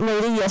wildly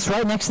lady. Yes,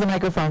 right next to the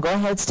microphone. Go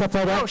ahead, step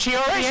right up. She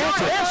already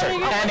answered.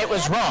 And it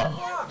was wrong.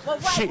 Well,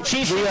 right.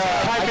 She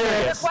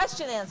the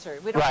question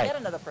answered. We don't Right. get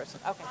another person.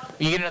 Okay.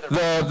 You get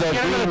another.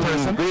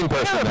 green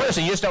person. Another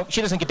person. You just don't.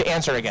 She doesn't get to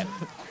answer again.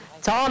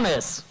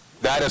 Thomas.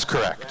 That is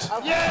correct.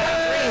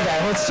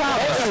 It's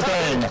Thomas.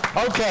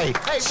 Okay,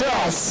 so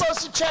Are you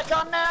supposed to check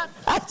on that?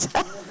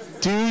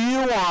 do you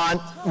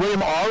want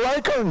William R.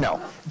 Riker?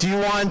 No. Do you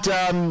want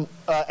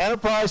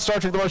Enterprise, Star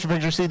Trek: The Motion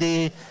Picture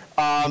CD,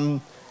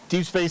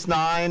 Deep Space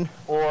Nine,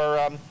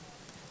 or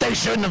They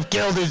Shouldn't Have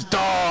Killed His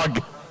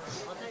Dog?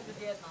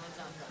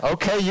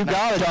 Okay, you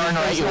got it. Darn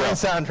right you will.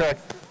 Soundtrack.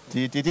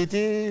 Here, let's see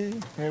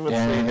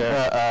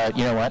here.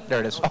 You know what?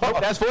 There it is. Oh,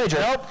 that's Voyager.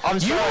 Nope, I'm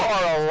sorry. You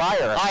are a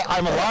liar.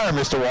 I'm a liar,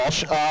 Mr.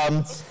 Walsh.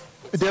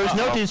 There's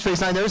no Deep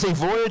Space Nine. There's a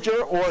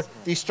Voyager or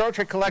the Star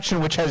Trek collection,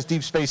 which has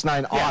Deep Space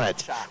Nine on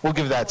it. We'll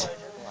give that.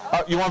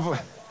 You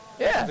want?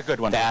 Yeah, that's a good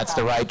one. That's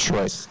the right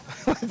choice.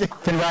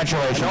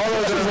 Congratulations. All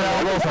those are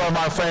available from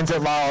our friends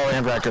at La La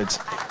Land Records.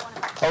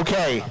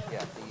 Okay.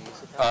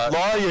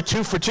 Laura, you're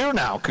 2 for 2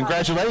 now.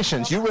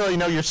 Congratulations. You really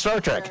know your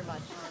Star Trek.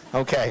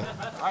 Okay.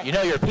 You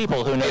know your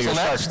people who know your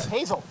Star Trek.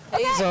 Hazel. All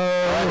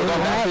right, we're going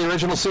back to the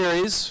original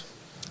series.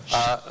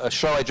 A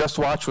show I just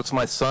watched with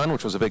my son,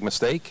 which was a big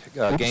mistake,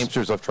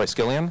 Gamesters of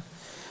Triskelion.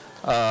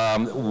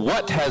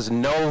 What has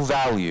no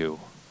value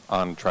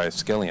on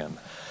Triskelion?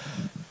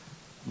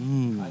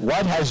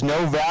 What has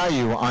no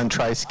value on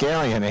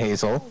Triskelion,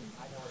 Hazel?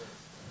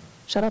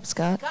 Shut up,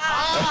 Scott.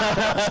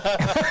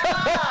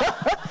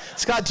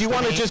 Scott, do you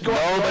want to just go?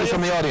 Nobody from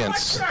the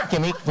audience.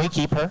 Can we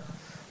keep her?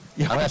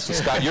 I'm asking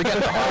Scott. You're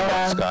getting the hard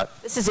one,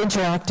 Scott. This is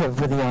interactive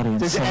with the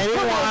audience. Does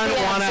anyone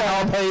want to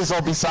help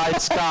Hazel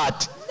besides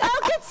Scott? No,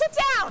 sit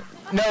down.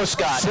 No,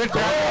 Scott. Sit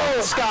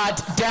down.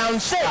 Scott, down,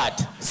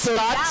 Scott.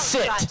 Scott, down,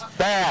 sit. Scott.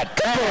 Bad.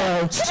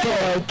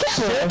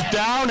 Sit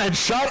down and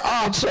shut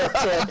up.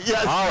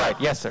 Yes. All right.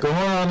 Yes, sir. Going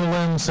on a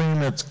limb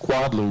saying it's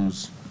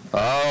Quadloos.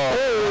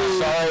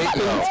 Oh, sorry.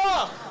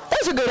 No.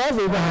 Those are good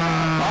everywhere.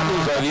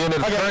 Quadloos are the unit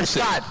of currency.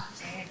 Scott.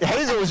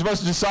 Hazel was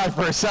supposed to decide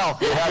for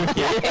herself. So I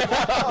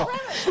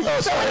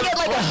get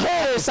like a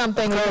hood or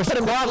something.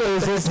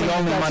 Quadloos is the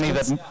only money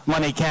that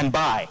money can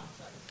buy.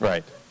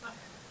 Right.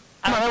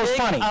 Come on, that was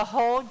funny. A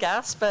whole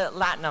gasp at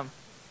Latinum.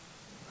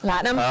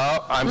 Latinum?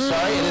 Oh, I'm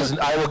sorry. It isn't.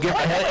 I will give.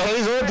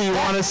 Hazel, do you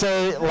want to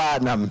say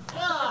Latinum?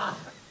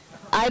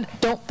 I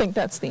don't think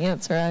that's the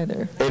answer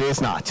either. It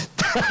is not.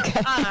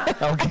 Okay.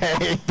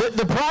 Okay.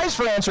 The prize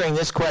for answering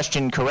this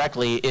question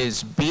correctly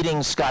is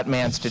beating Scott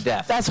Mance to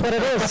death. That's what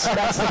it is.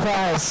 That's the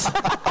prize.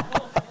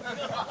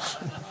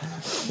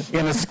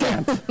 In a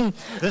scant. All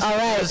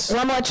right.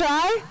 One more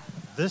try?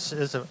 This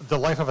is The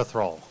Life of a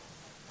Thrall.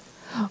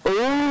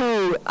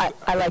 Ooh,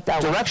 I like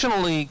that one.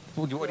 Directionally,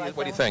 what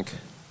do you think?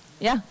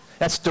 Yeah.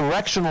 That's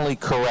directionally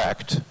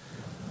correct.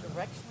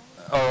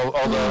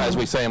 Although, as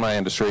we say in my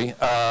industry,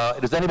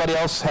 does anybody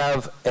else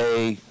have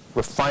a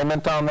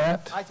refinement on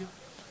that? I do.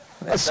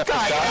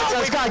 Scott,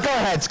 go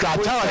ahead,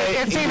 Scott. Tell us.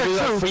 It's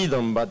either true.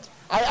 Freedom, but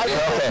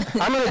Okay.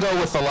 I'm going to go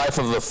with The Life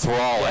of the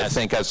Thrall, I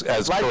think, as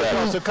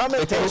correct. So come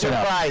and take your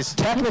prize.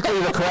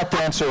 Technically, the correct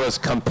answer was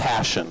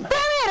compassion. Damn it,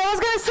 I was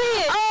going to see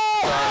it.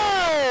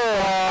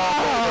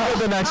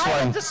 The next I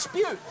have one. a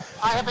dispute.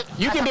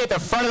 You can be at the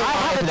front of the line. I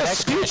have a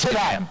dispute to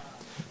that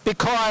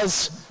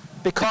because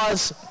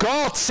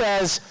Galt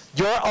says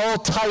your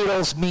old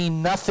titles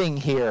mean nothing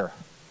here.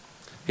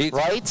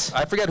 Right?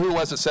 I forget who it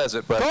was that says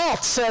it, but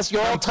Galt says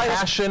your old titles.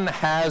 compassion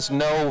has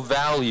no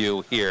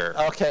value here.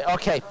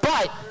 Okay.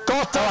 But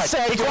Galt does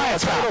say your old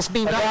titles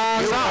mean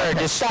nothing.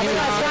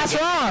 That's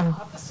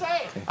wrong.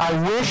 I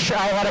wish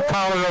I had a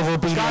collar over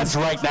Beatles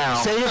right now.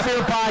 Save it for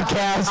your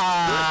podcast.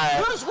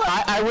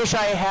 I wish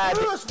I had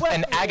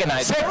an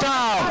agonizer. Sit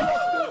down.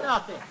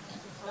 Nothing.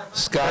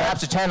 Scott,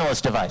 Perhaps a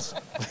Tantalus device.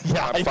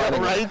 Yeah, I know,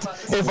 right?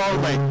 If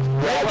only.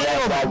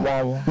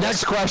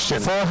 Next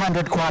question.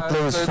 400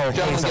 Quadloos for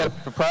gentleman Hazel.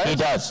 get a prize? He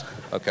does.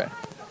 Okay.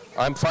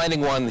 I'm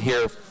finding one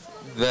here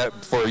that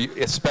for you,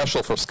 it's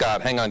special for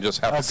Scott. Hang on just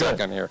half a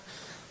second here.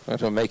 I'm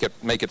going to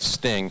make it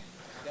sting.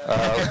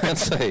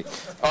 Let's see.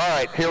 All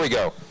right, here we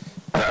go.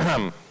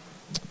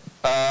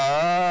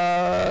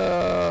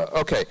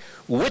 Okay.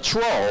 Which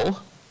role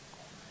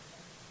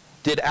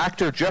did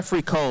actor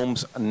Jeffrey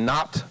Combs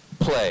not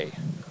play?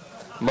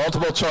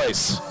 Multiple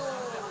choice.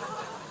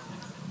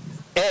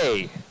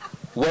 A.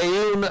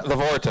 Wayun the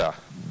Vorta.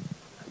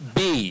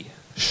 B.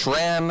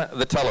 Shran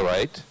the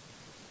Tellarite.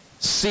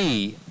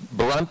 C.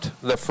 Brunt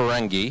the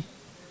Ferengi.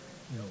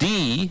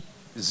 D.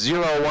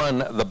 01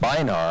 the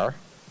Binar.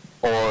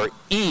 Or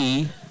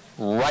E.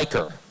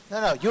 Riker.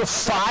 No, you have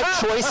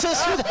 5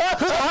 choices? Who the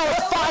hell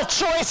has 5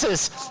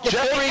 choices?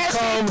 Jeffrey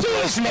Combs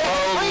was 3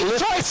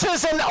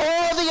 choices and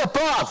all the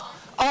above.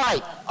 All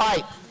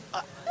right.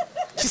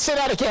 Just say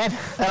that again.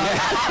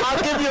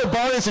 I'll give you a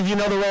bonus if you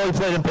know the role he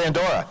played in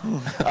Pandora.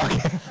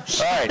 Okay.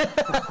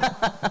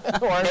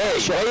 All right. A.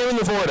 Wayun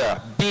the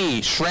Vorta.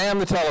 B. Shran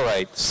the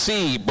Tellarite.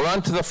 C.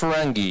 Brunt the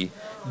Ferengi.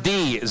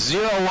 D.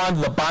 01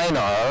 the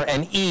Binar.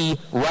 And E.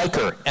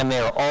 Riker. And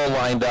they're all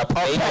lined up.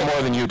 They know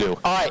more than you do.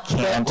 All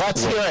right,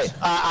 let's hear it.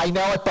 I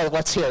know it, but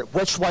let's hear it.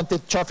 Which one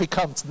did Jeffrey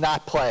Combs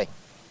not play?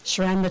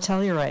 Shran the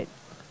Tellurite.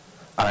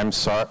 I'm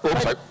sorry.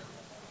 Oops,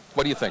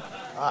 what do you think?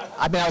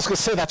 I mean, I was going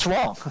to say that's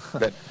wrong.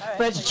 But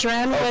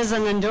Tren was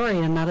an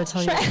Andorian, not a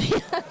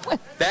Tellian.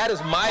 That is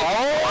my...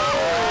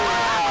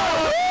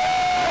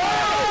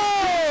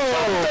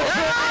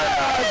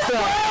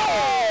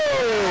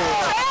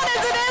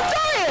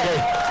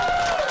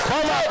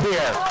 Come up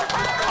here.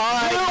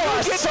 You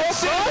are so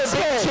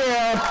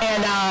busted.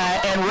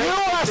 And you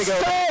are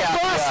so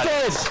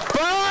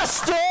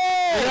busted.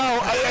 You know,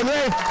 and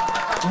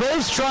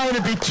Ray's trying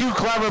to be too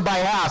clever by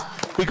half.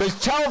 Because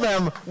tell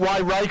them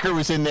why Riker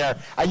was in there,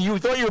 and you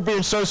thought you were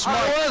being so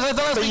smart,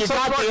 but you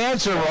got the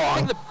answer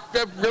wrong. The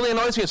that really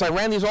annoys me is I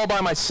ran these all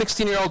by my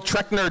 16-year-old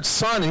Trek nerd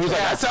son, and he was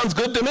like, that sounds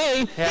good to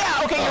me.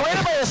 Yeah, okay, you ran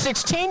it by a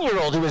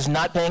 16-year-old who was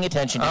not paying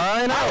attention to you.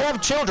 I know. I have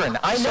children.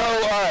 I know. So,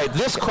 all right,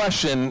 this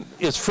question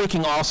is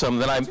freaking awesome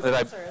that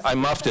I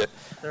muffed it.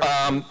 There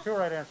are two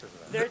right answers to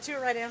that. There are two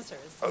right answers.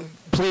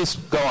 Please,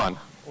 go on.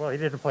 Well, he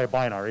didn't play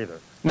Bynар either.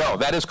 No,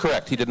 that is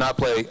correct. He did not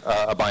play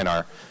a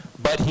Bynar.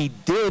 But he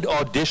did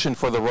audition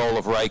for the role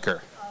of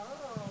Riker.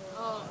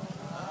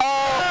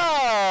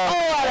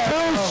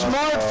 Too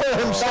smart for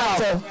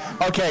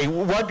himself. Okay,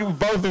 what do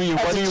both of you?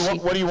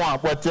 What do you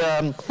want? What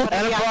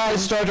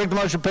Enterprise, Star Trek: The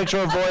Motion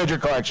Picture, or Voyager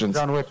collections?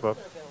 John Wick book.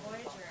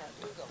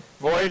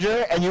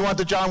 Voyager, and you want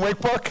the John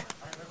Wick book?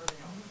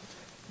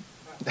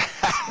 You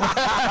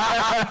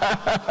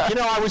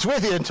know, I was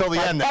with you until the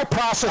end. That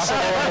process of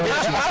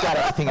elimination has got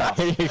everything out.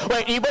 Wait,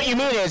 what you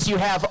mean is you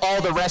have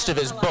all the rest of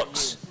his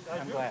books.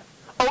 I'm glad.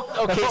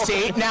 Oh, okay,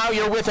 see, now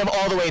you're with him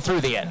all the way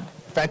through the end.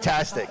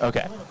 Fantastic.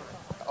 Okay.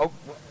 Oh,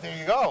 there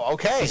you go.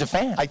 Okay. He's a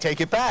fan. I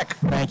take it back.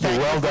 Thank you.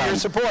 Well for done. your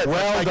support.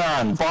 Well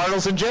done.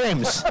 Bartles and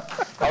James.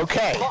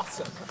 Okay.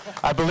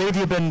 I believe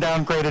you've been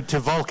downgraded to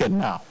Vulcan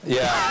now.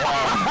 Yeah.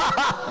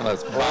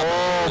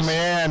 Oh,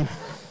 man.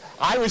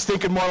 I was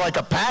thinking more like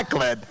a pack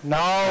lead. No.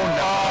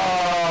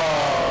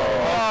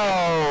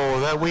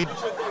 That we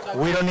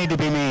don't need to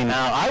be mean.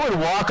 Now, I would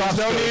walk off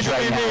stage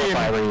right now if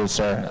I were you,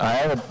 sir.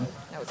 I would.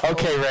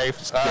 Okay,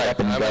 Rafe. All right,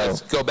 let's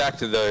go back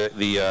to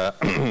the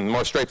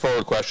more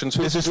straightforward questions.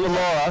 This is for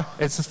Laura.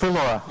 This is for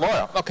Laura.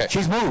 Laura, okay.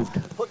 She's moved.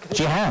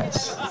 She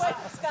has.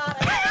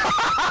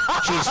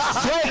 She's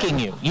flanking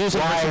you using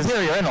her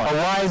superior intellect. A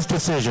wise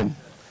decision.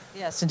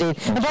 Yes, indeed.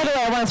 And by the way,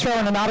 I want to throw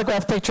in an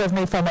autographed picture of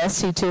me from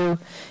SC2.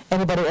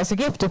 Anybody as a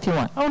gift if you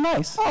want. Oh,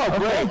 nice. Oh,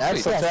 great.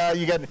 Excellent. Yes.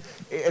 You get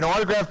an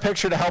autographed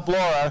picture to help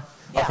Laura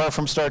of her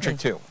from Star Trek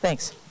 2.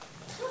 Thanks.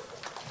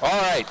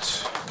 All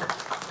right.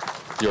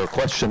 Your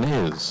question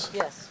is,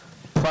 Yes.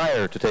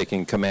 prior to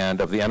taking command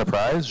of the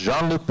Enterprise,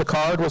 Jean-Luc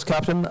Picard was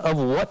captain of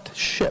what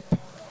ship?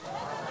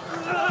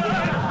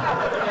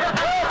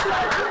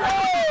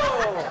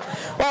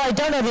 Well, I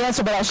don't know the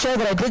answer, but I'll share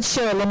that I did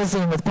share a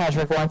limousine with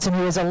Patrick once, and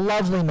he was a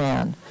lovely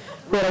man.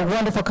 We had a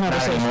wonderful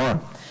conversation. Not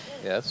anymore.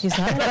 Yes. He's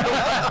not.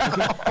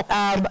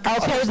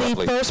 Okay, the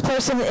first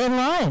person in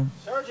line.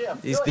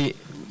 Is the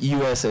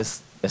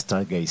USS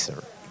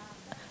Stargazer.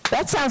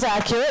 That sounds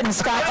accurate, and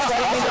Scott's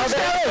letting me know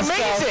that is.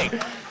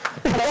 Amazing.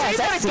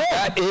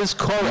 That is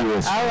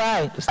correct. All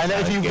right. And then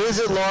if you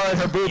visit Laura in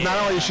her booth, not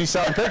only is she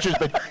selling pictures,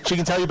 but she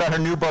can tell you about her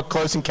new book,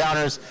 Close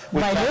Encounters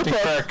with Captain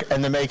Kirk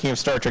and the Making of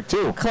Star Trek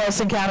 2. Close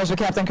Encounters with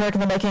Captain Kirk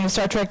and the Making of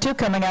Star Trek 2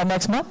 coming out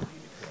next month.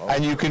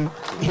 And you can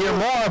hear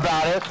more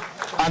about it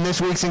on this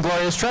week's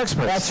Inglorious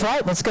Treksperts. That's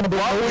right. It's going to be.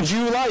 What would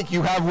you like?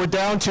 We're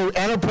down to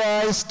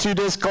Enterprise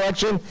 2-disc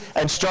collection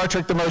and Star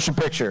Trek: The Motion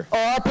Picture.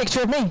 Or a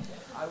picture of me.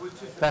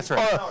 That's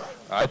right.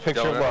 A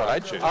picture of Laura.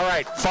 I'd choose. All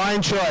right.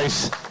 Fine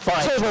choice.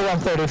 Fine. Table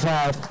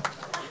 135.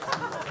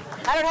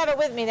 I don't have it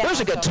with me now. There's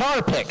a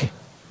guitar pick.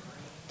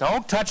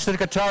 Don't touch the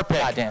guitar pick.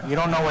 Goddamn. You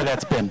don't know where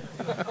that's been.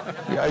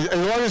 As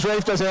long as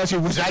Rafe doesn't ask you,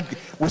 was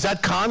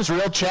that Com's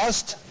real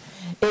chest?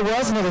 It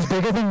was, and it was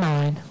bigger than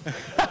mine.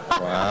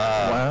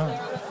 Wow.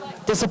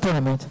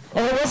 Disappointment.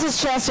 And it was his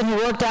chest, and he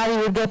worked out. He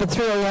would get up at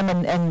 3 a.m.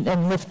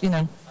 and lift,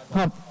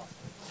 pump.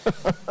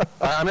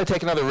 I'm going to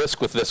take another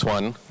risk with this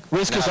one.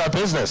 Risk is our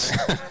business.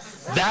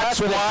 That's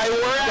why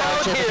we're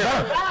out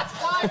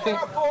here.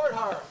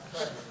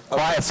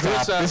 Quiet,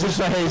 Scott. This is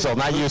for Hazel,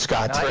 not you,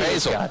 Scott. For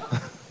Hazel.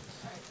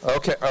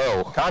 Okay.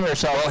 Oh. Calm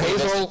yourself. Well,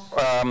 Hazel.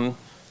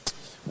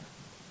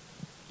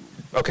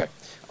 Okay.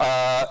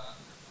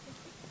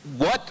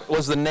 What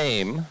was the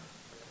name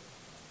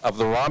of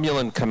the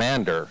Romulan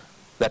commander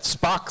that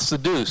Spock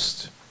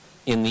seduced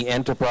in the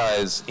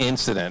Enterprise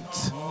incident?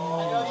 Run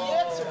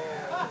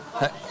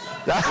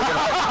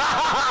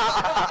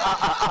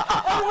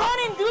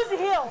in Goosey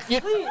Hills,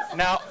 please.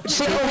 Now,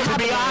 to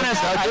be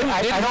honest,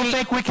 I don't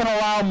think we can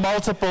allow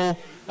multiple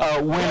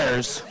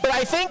winners. But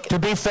I think, to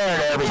be fair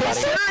to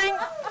everybody.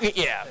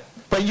 yeah.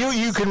 But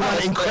you can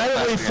run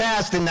incredibly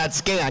fast in that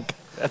skank.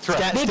 That's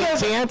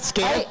right.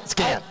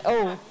 Scant.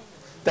 Oh.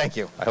 Thank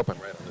you. I hope I'm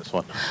right on this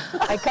one.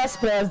 I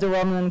cosplay as the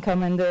Romulan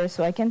commander,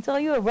 so I can tell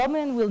you a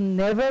Romulan will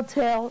never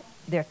tell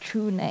their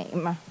true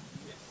name.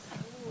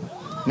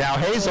 Now,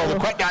 Hazel,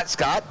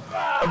 Scott,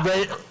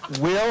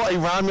 will a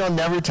Romulan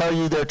never tell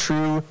you their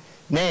true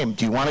name?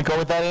 Do you want to go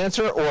with that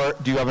answer, or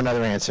do you have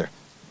another answer?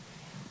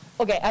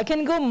 Okay, I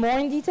can go more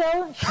in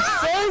detail. She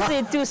says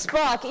it to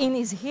Spock in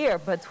his ear,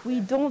 but we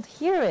don't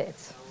hear it.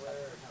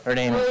 Her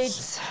name So is...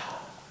 it's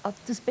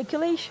up to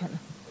speculation.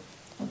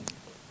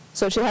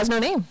 So she has no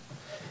name.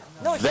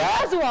 No, she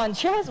has one.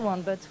 She has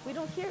one, but we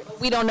don't hear it.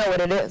 We don't know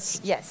what it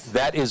is. Yes.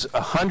 That is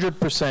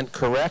 100%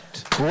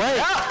 correct. Great.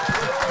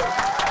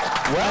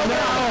 Well,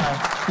 now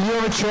you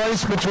have a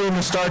choice between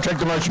the Star Trek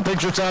The Motion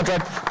Picture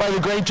soundtrack by the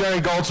great Jerry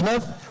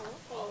Goldsmith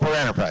or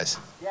Enterprise.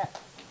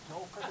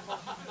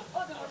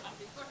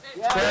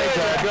 Very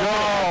good.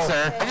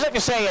 Sir. I'd just like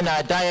to say in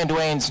Diane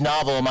Duane's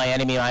novel, My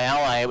Enemy, My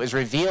Ally, it was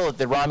revealed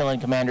that the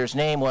Romulan commander's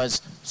name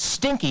was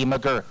Stinky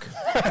McGurk.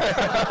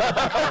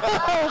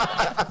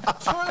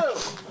 True.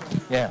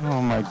 Yeah.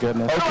 Oh, my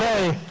goodness.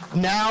 Okay,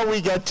 now we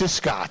get to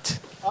Scott.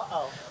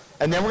 Uh-oh.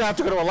 And then we're going to have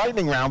to go to a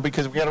lightning round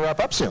because we got to wrap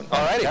up soon.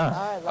 All righty.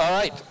 All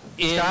right.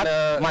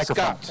 Scott,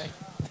 microphone.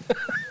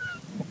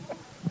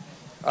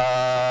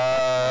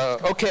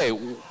 Scott. Okay.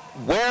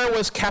 Where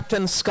was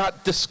Captain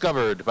Scott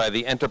discovered by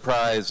the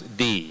Enterprise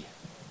D?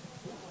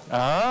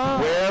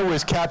 Where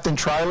was Captain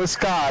Tryla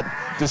Scott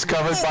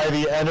discovered by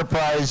the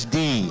Enterprise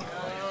D?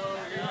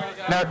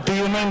 Now, do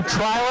you mean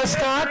Tryla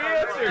Scott?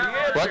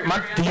 What?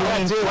 Do you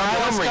mean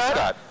Montgomery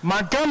Scott?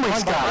 Montgomery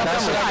Scott.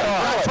 That's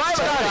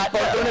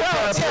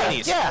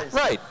right. Yeah,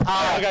 right.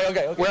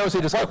 Okay. Where was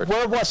he discovered?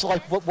 What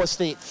was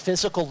the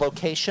physical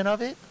location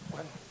of it?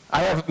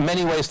 I have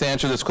many ways to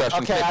answer this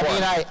question. Okay,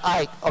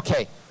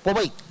 okay. Well,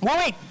 wait.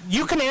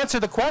 You can answer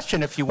the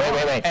question if you want.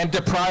 Wait. And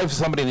deprive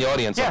somebody in the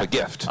audience of a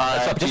gift.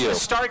 It's up to you.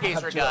 Just the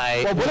Stargazer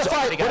guy. Well, what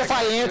if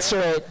I answer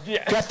it,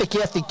 get the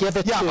gift, and give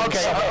it to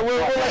okay.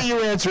 We'll let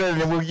you answer it,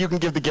 and you can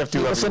give the gift to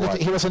whoever you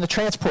want. He was in the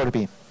transporter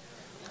beam.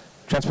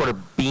 Transporter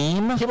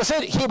beam? He was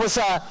in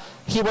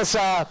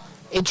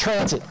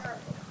transit.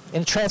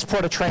 In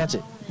transporter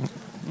transit.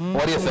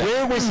 What do you think?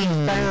 Where was he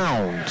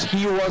found?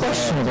 He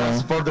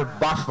was for the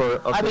buffer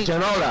of the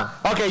Genola.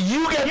 Okay,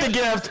 you get the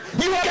gift.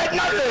 You get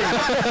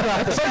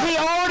nothing. So he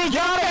already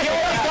got it.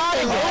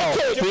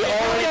 He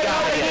already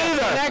got it.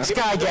 The next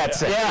guy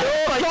gets it. Yeah.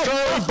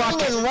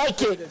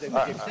 Like it.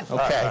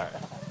 Okay.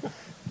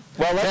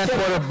 Well, let's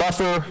transporter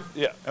buffer.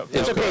 Yeah.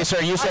 It's okay,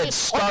 sir. You said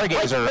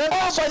Stargazer.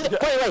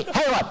 Wait.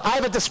 Hang on. I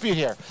have a dispute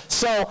here.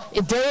 So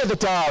in Day of the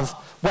Dove,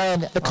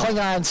 when the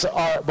Klingons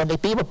when they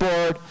beam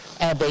aboard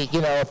and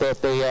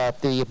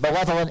the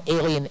malevolent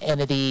alien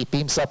entity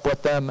beams up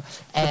with them,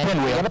 and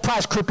the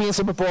Enterprise crew beams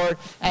them aboard,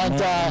 and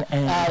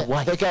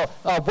they go,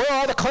 where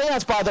are the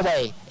Klingons, by the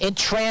way? In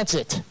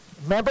transit.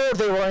 Remember,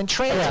 they were in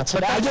transit.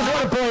 But I just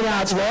want to point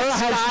out, Laura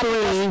has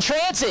 3. In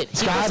transit.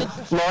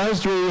 Scott, Laura has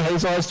 3.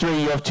 Hazel has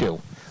 3. You have 2.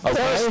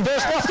 Okay.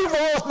 There's nothing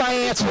wrong with my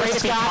answer.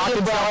 Great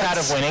out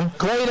of winning.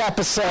 Great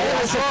episode.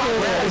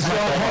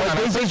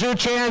 This is your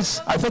chance.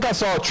 I think I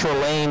saw a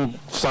Trelane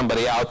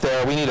somebody out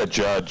there. We need a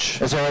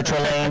judge. Is there a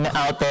Trelane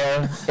out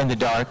there in the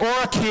dark?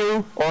 Or a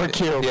Q.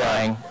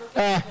 Crying.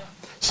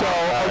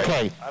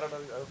 Okay.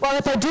 Well,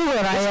 if I do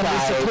win, I am the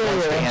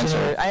superior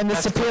engineer. I am the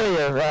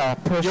superior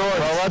person.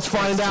 Well, let's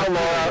find out,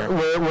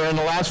 Laura. We're in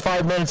the last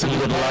 5 minutes. You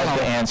would love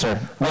to answer.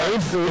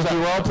 Dave, if you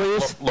will,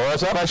 please.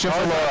 Laura's up. Question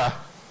for Laura.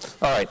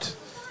 All right.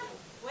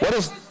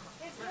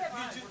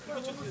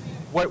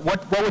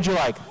 What would you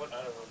like?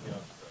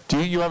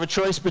 Do you have a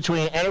choice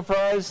between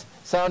Enterprise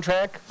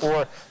soundtrack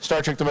or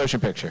Star Trek The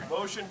Motion Picture?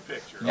 Motion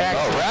Picture. All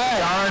right.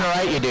 Darn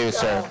right you do,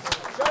 sir.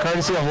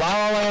 Courtesy of La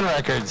La Land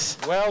Records.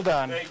 Well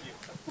done. Thank you.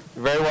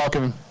 You're very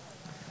welcome.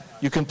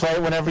 You can play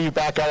it whenever you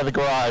back out of the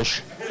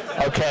garage.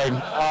 Okay.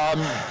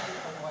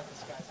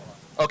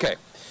 Okay.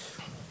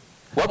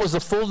 What was the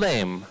full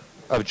name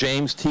of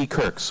James T.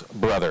 Kirk's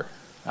brother?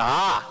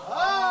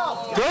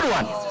 Good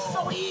one.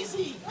 So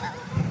easy.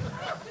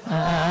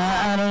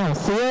 I don't know.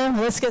 Theo,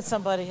 let's get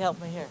somebody help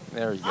me here.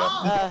 There you go.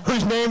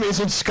 Whose name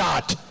isn't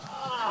Scott?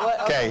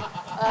 Okay.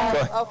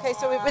 Okay,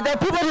 so there are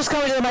people just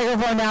coming to the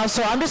microphone now,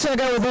 so I'm just going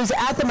to go with who's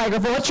at the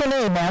microphone. What's your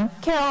name, ma'am?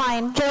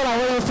 Caroline. Caroline,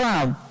 where are you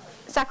from?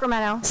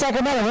 Sacramento.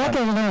 Sacramento. We're not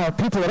getting to know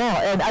people at all.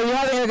 And are you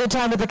having a good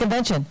time at the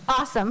convention?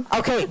 Awesome.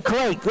 Okay,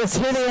 great. Let's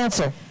hear the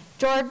answer.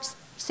 George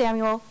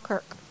Samuel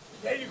Kirk.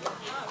 There you go.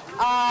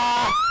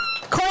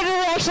 According to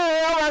the actual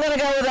real, I'm going to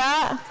go with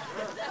that.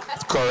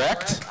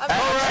 Correct.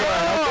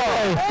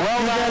 Okay.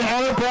 Well done,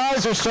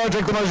 Enterprise or Star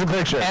Trek The Motion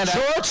Picture? And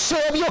George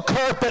Samuel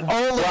Kirk, but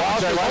only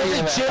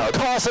Jim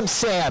calls him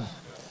Sam.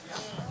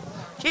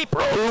 Who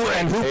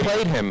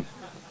played him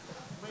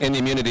in the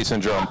Immunity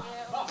Syndrome?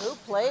 Who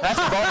played?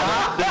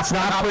 That's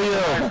not for you.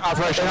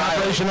 Operation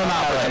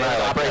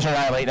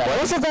Annihilate.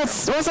 Wasn't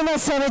that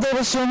Sammy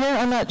Davis Jr.?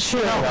 I'm not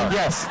sure.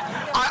 Yes.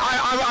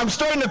 I'm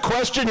starting to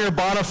question your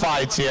bona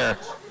fides here.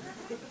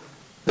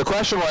 The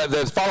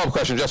follow-up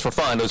question, just for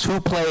fun, was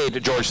who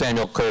played George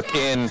Samuel Kirk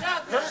in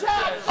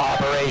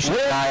Operation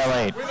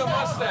Annihilate?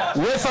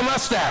 With a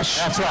mustache.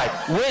 That's right.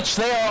 Which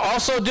they are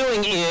also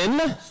doing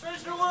in...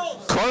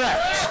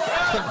 Correct.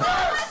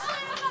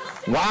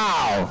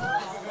 Wow.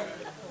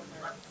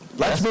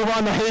 Let's move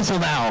on to Hazel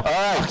now. All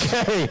right.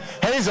 Okay.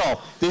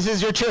 Hazel, this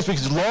is your chance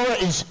because Laura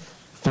is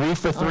 3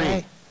 for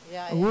 3.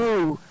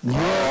 Woo.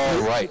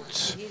 All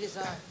right.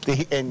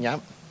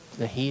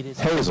 The Heat is...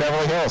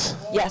 Beverly Hills.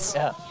 Yes.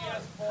 Yeah.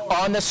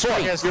 On the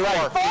swing. You're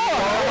right.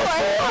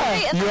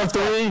 Four. You have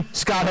 3.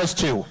 Scott has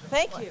 2.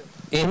 Thank you.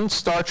 In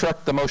Star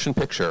Trek the Motion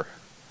Picture,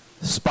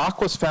 Spock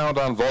was found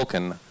on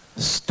Vulcan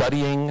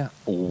studying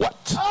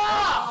what?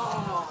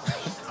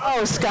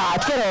 Oh,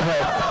 Scott, get over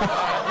it.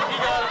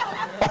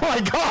 Oh my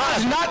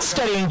God! Not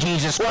studying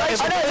Jesus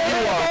Christ. I know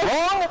you are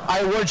wrong. I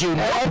award you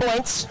no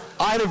points.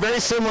 I had a very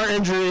similar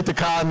injury at the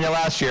Con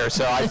last year,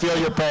 so I feel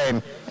your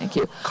pain. Thank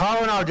you.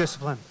 Colin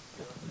discipline.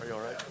 Are you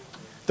all right?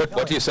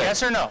 What do you say?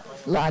 Yes or no?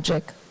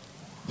 Logic.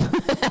 All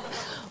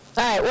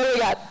right, what do we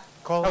got?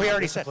 We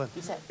already said.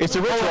 It's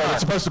a ritual.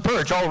 It's supposed to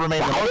purge all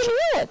remaining I emotions.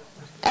 didn't hear it.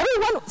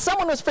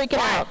 Someone was freaking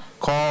out.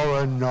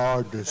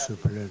 Colinar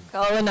discipline.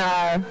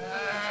 Colinar.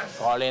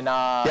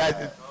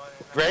 Yeah,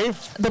 Grave?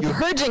 The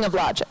purging of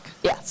logic.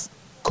 Yes.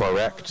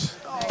 Correct.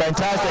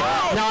 Fantastic.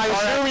 Now, I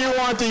assume you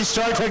want the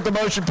Star Trek the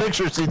Motion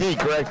Picture CD,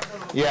 correct?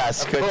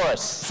 Yes, Of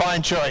course.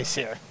 Fine choice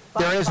here.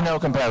 There is no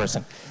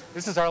comparison.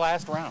 This is our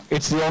last round.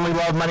 It's the only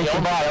love money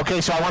can buy.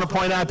 Okay, so I want to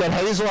point out that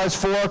Hazel has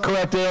 4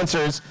 correct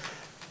answers.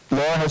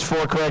 Laura has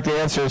 4 correct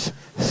answers.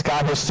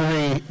 Scott has 2.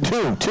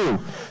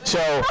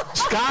 So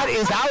Scott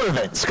is out of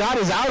it. Scott,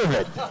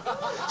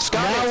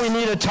 now we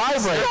need a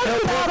tiebreak.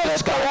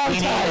 We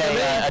need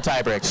a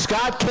tiebreak.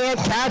 Scott can't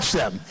catch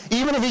them.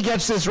 Even if he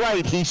gets this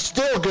right, he's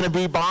still going to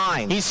be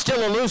behind. He's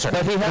still a loser.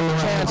 But he has a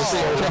chance to...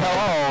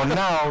 Oh,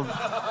 no.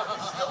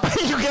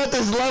 You get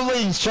this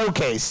lovely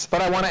showcase.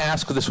 But I want to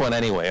ask this one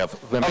anyway.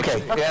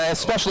 Okay. I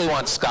especially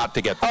want Scott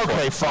to get the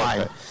Okay,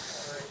 fine. Okay.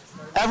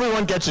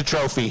 Everyone gets a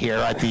trophy here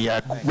at the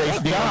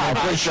Rafe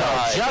Neal Show.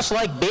 Just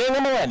like being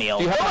a millennial.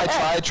 Do you have my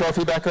Triad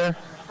trophy back there?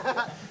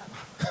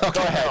 Okay.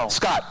 Go ahead.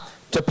 Scott,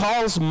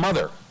 T'Pol's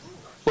mother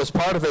was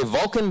part of a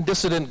Vulcan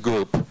dissident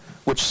group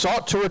which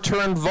sought to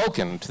return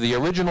Vulcan to the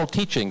original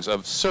teachings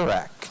of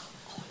Surak.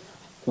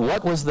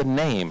 What was the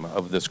name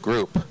of this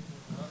group?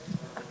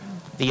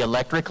 The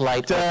Electric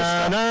Light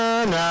Orchestra.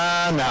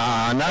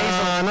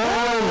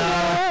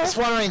 Just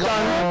wondering,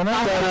 I'm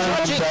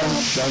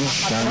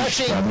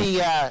judging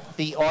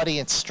the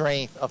audience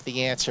strength of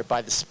the answer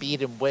by the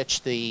speed in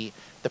which the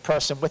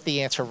person with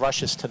the answer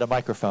rushes to the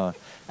microphone.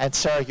 And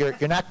sir, you're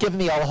not giving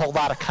me a whole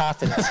lot of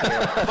confidence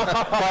here.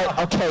 But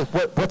okay,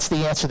 what's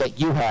the answer that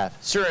you have?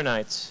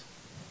 Cyrenites.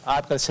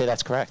 I'm going to say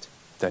that's correct.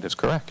 That is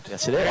correct.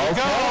 Yes, it is.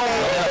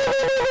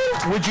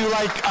 Okay. Would you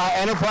like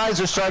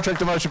Enterprise or Star Trek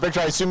the Motion Picture?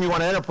 I assume you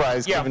want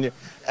Enterprise, given your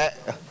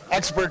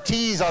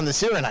expertise on the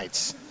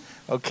Cyrenites.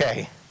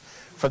 Okay.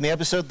 From the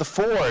episode The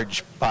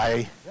Forge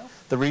by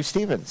the Reeve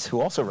Stevens,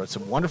 who also wrote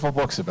some wonderful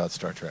books about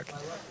Star Trek.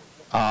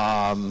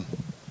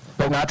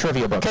 But not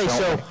trivia books. Okay,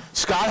 so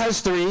Scott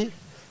has 3,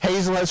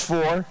 Hazel has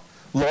 4,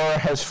 Laura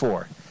has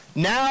 4.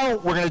 Now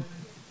we're going to...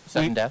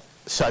 Sudden death.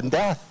 Sudden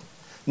death.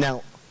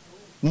 Now,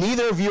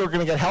 neither of you are going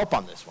to get help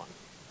on this one.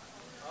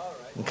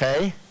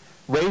 Okay?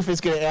 Rafe is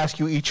going to ask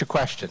you each a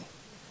question.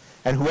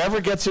 And whoever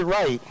gets it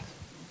right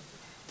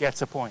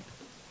gets a point.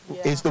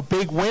 Is the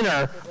big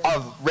winner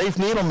of Rafe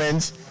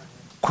Needleman's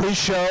Quiz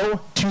Show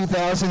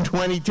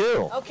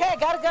 2022. Okay,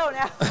 gotta go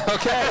now.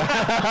 Okay.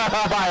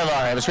 Bye,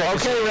 Laura. It was great.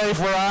 Okay, Rafe,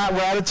 we're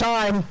out of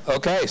time.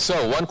 Okay,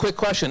 so one quick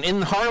question.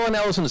 In Harlan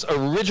Ellison's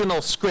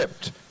original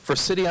script for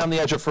City on the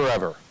Edge of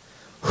Forever,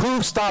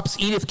 who stops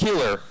Edith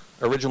Keeler,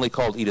 originally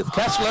called Edith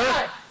Kessler?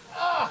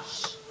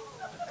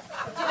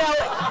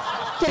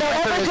 You know,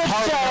 every good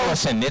Harlan show.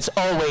 Ellison. It's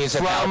always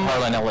about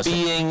Harlan Ellison.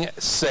 Being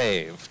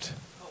saved.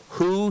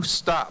 Who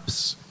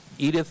stops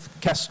Edith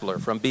Kessler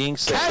from being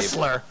saved?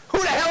 Kessler? Who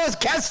the hell is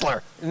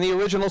Kessler? In the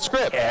original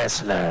script.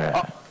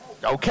 Kessler.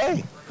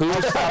 Okay. Who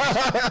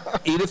stops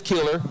Edith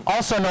Keeler,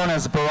 Also known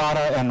as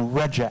Barada and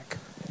Rejek.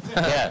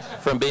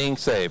 from being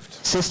saved?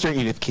 Sister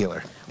Edith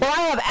Keeler. Well,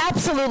 I have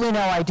absolutely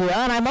no idea,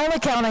 and I'm only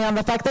counting on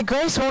the fact that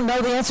Grace won't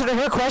know the answer to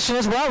her question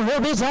as well.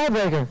 We'll be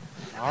tiebreaker.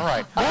 All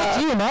right. Back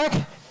to you, Mark.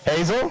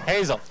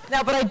 Hazel?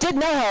 No, but I did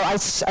know her. I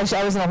was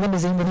in a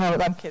limousine with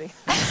her. I'm kidding.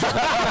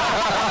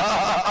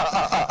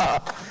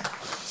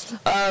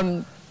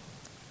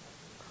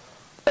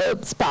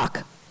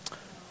 Spock.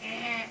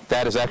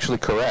 That is actually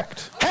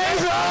correct.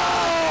 Hazel!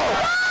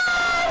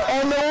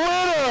 And the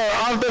winner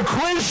of the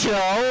quiz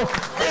show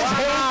is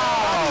Hazel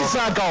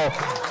Honeysuckle.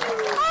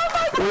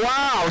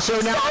 Wow. So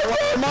now I want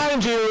to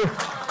remind you,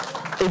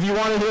 if you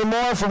want to hear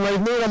more from Rafe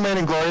Needleman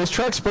and Glorious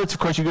Trek Sports, of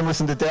course, you can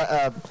listen to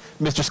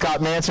Mr.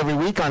 Scott Mantz every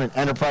week on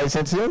Enterprise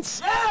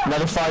Incidents.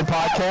 Another fine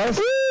podcast.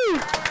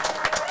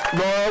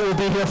 Laura will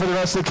be here for the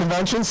rest of the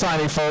convention,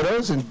 signing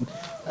photos and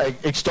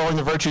extolling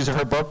the virtues of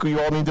her book you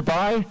all need to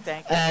buy.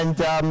 Thank you.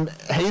 And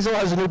Hazel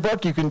has a new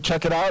book. You can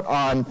check it out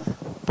on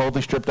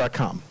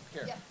boldlystrip.com.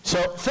 So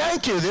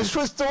thank you. This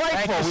was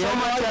delightful. Thank you so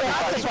much,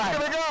 everybody. We're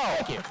going to go.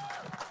 Thank you.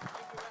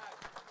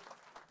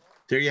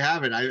 There you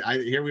have it.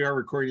 Here we are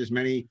recording as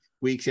many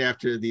weeks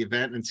after the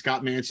event, and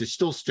Scott Mantz is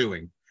still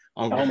stewing.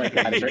 Oh my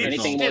God, is there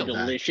anything more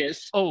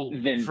delicious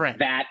than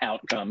that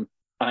outcome?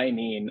 I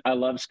mean, I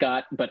love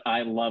Scott, but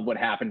I love what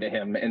happened to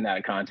him in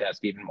that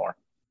contest even more.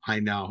 I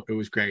know. It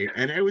was great.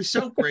 And it was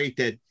so great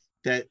that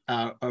that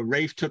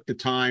Rafe took the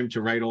time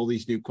to write all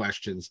these new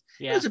questions.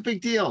 Yeah. It was a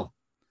big deal.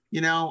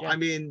 Yeah. I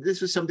mean,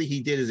 this was something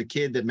he did as a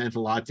kid that meant a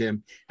lot to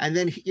him. And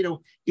then,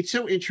 it's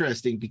so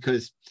interesting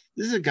because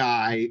this is a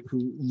guy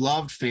who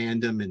loved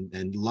fandom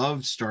and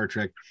loved Star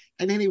Trek.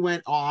 And then he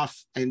went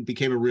off and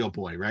became a real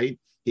boy, right?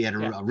 He had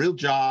a real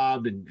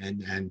job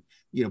and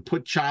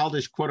put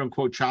childish, quote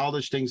unquote,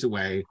 childish things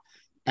away.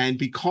 And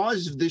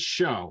because of this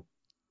show,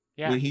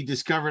 when he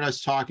discovered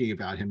us talking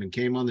about him and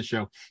came on the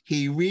show,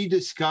 he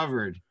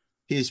rediscovered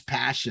his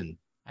passion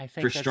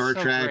for Star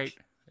Trek. Great.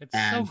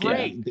 It's so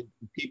great.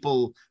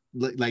 People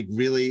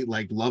really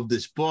love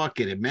this book,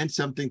 and it meant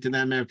something to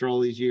them after all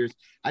these years.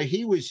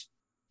 He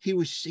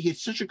had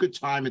such a good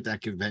time at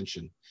that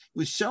convention. It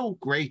was so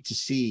great to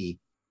see,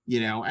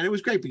 and it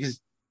was great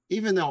because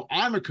even though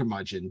I'm a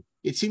curmudgeon,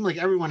 it seemed like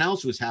everyone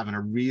else was having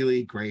a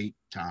really great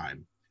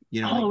time.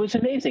 It was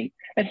amazing.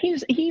 And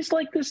he's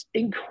like this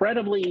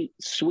incredibly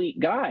sweet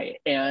guy.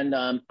 And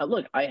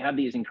look, I have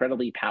these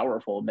incredibly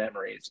powerful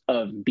memories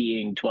of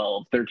being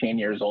 12, 13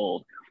 years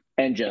old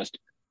and just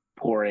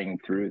pouring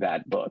through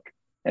that book.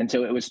 And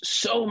so it was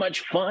so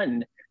much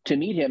fun to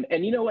meet him.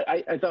 And you know what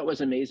I thought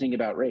was amazing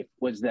about Rafe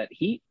was that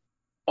he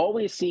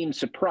always seemed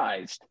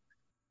surprised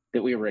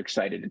that we were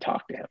excited to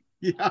talk to him.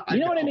 Yeah, you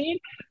know what I mean?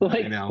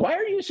 Why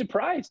are you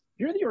surprised?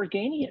 You're the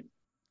Organian.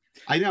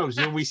 I know.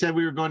 So when we said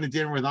we were going to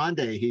dinner with Ande,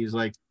 he's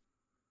like,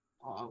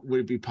 would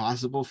it be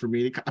possible for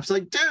me to come? I was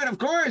like, dude, of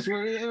course,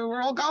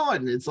 we're all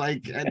going. It's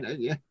like,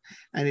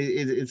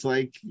 it's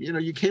like,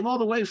 you came all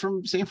the way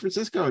from San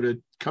Francisco to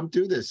come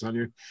do this on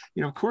your,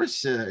 of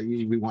course,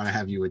 we want to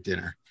have you at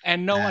dinner.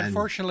 And no,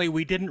 unfortunately,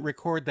 we didn't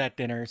record that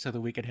dinner so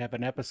that we could have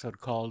an episode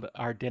called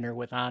Our Dinner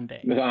with Ande.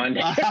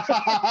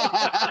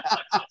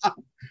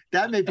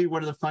 That may be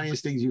one of the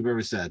funniest things you've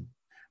ever said.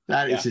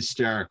 That is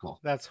hysterical.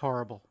 That's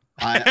horrible.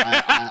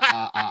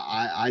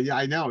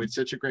 I know, it's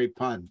such a great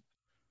pun.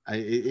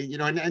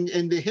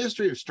 And the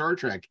history of Star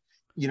Trek,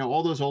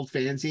 all those old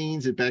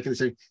fanzines and back in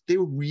the day, they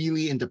were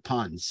really into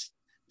puns.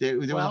 There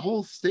were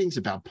whole things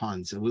about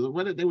puns. There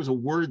was a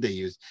word they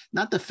used,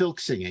 not the filk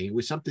singing. It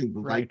was something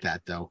like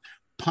that, though.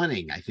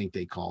 Punning, I think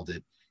they called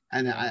it.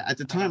 And at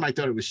the time, I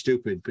thought it was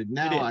stupid, but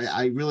now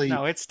I really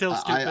it's still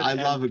stupid. I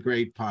love a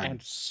great pun,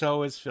 and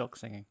so is filk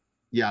singing.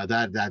 Yeah,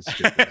 that's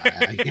stupid.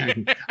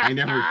 I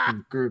never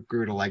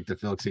grew to like the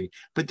filk singing,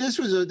 but this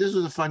was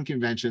a fun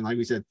convention. Like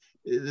we said,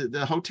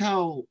 the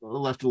hotel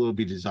left a little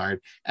bit desired.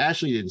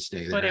 Ashley didn't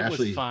stay there. But it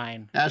Ashley, was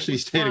fine. Ashley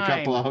stayed a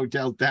couple of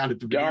hotels down at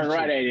the beach. Darn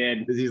right I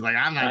did. He's like,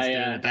 I'm not staying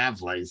at that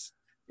place.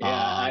 Yeah,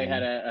 I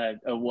had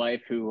a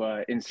wife who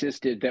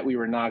insisted that we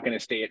were not going to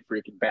stay at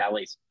freaking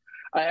Bally's.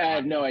 I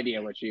had no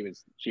idea what she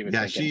was.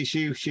 Yeah,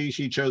 thinking.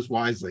 she chose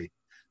wisely.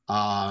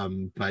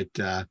 But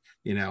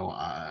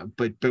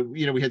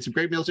we had some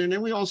great meals there, and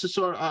then we also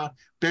saw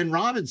Ben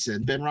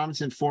Robinson. Ben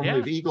Robinson, formerly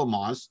of Eagle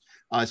Moss,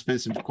 spent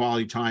some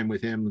quality time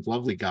with him.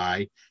 Lovely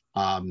guy,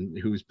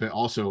 who's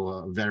also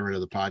a veteran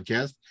of the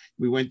podcast.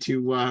 We went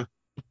to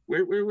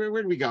where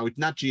did we go?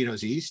 Not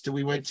Gino's East.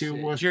 We went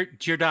to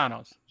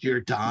Giordano's.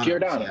 Giordano's,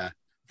 yeah,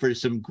 for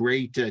some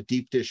great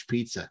deep dish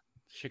pizza.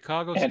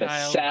 Chicago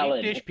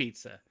style deep dish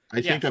pizza.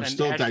 I think I'm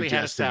still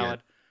digesting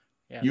it.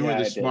 Yeah. You were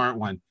the smart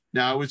one.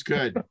 No, it was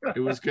good.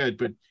 It was good,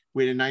 but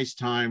we had a nice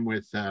time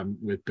with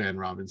Ben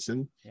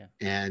Robinson,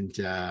 and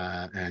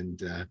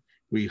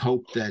we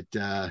hope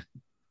that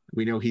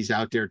we know he's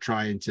out there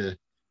trying to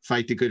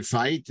fight the good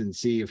fight and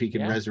see if he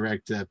can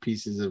resurrect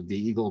pieces of the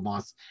Eagle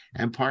Moss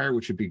Empire,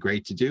 which would be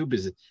great to do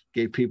because it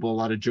gave people a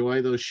lot of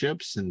joy. Those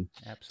ships and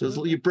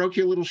you broke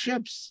your little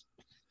ships,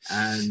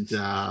 and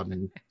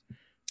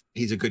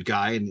he's a good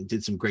guy and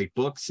did some great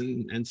books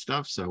and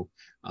stuff. So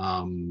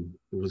it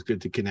was good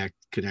to connect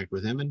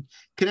with him and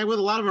connect with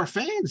a lot of our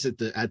fans at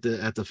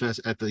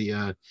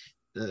the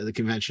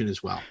convention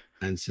as well.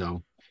 And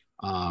so,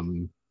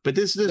 but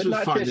this was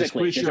fun. This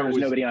quiz show there was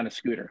nobody on a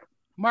scooter.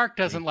 Mark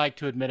doesn't like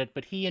to admit it,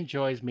 but he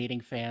enjoys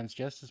meeting fans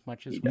just as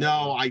much as we.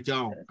 No, I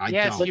don't.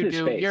 Yes, you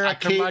do. You're a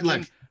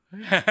curmudgeon.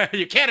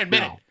 You can't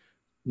admit it.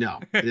 No,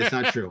 it's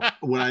not true.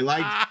 What I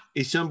like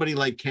is somebody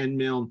like Ken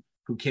Milne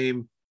who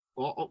came.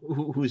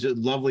 Who's a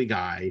lovely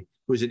guy,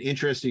 who's an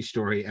interesting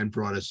story, and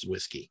brought us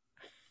whiskey.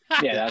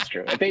 Yeah, that's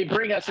true. If they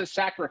bring us a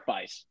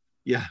sacrifice.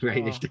 Yeah,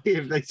 right.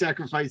 If they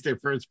sacrifice their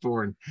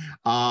firstborn.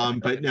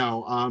 But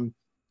no,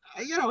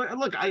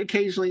 look,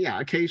 occasionally,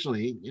 yes.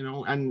 Occasionally,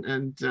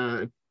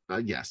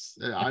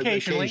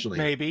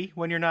 maybe,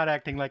 when you're not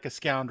acting like a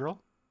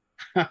scoundrel.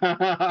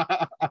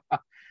 But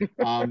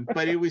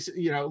it was,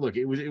 look,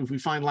 it was, if we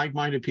find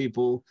like-minded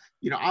people,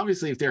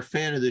 obviously if they're a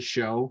fan of the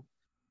show,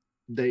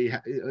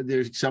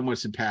 they're somewhat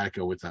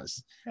simpatico with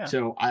us. Yeah.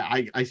 So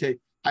I say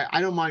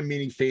I don't mind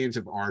meeting fans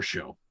of our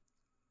show.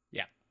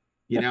 Yeah.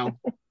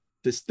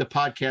 The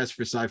podcast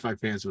for sci-fi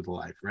fans with a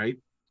life, right?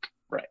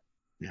 Right.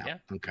 Yeah.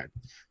 Okay.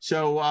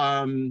 So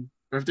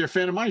or if they're a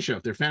fan of my show,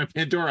 if they're a fan of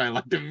Pandora, I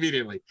like them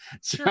immediately.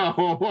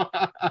 So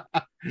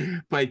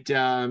but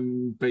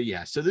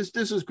yeah, so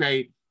this was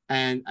great.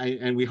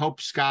 And we hope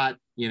Scott,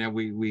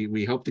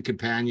 we hope the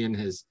companion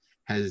has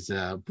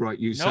brought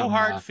you some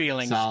hard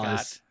feelings,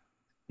 solace. Scott.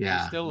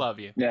 Yeah. We still love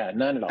you. Yeah,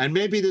 none at all. And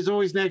maybe there's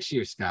always next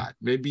year, Scott.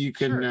 Maybe you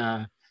can.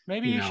 Sure.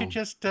 Maybe you should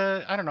just,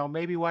 I don't know,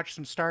 maybe watch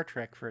some Star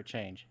Trek for a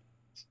change.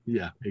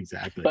 Yeah,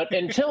 exactly. But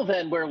until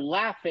then, we're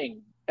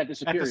laughing at the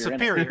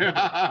superior.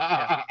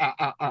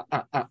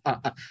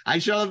 I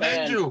shall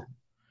avenge you.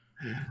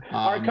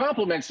 Our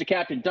compliments to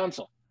Captain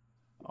Dunsel.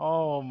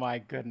 Oh my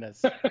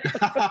goodness! Wow,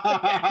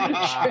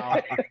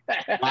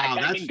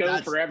 that's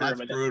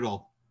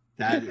brutal.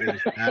 That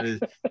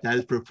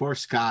is poor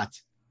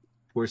Scott.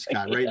 Poor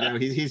Scott. Right now,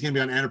 he's going to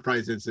be on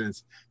Enterprise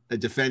Incidents,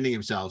 defending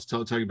himself,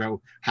 talking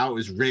about how it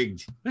was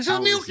rigged. This is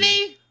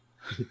mutiny.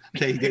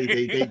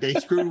 They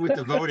screwed with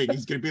the voting.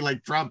 He's going to be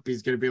like Trump.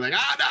 He's going to be like,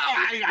 oh no,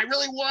 I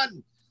really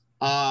won.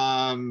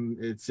 I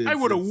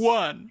would have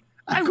won.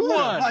 I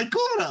won. I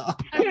coulda.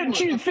 Didn't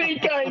you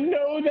think I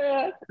know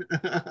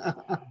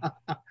that?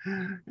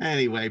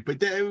 Anyway,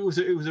 but it was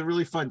a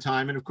really fun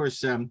time, and of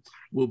course,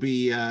 you'll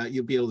be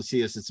able to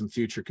see us at some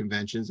future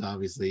conventions.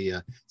 Obviously,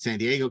 San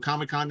Diego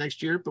Comic-Con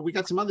next year, but we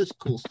got some other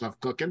cool stuff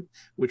cooking,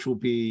 which we'll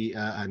be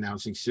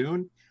announcing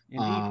soon.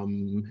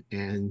 And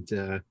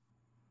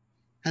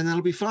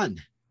that'll be fun.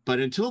 But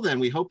until then,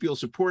 we hope you'll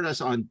support us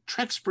on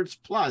Trexperts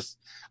Plus.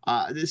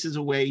 This is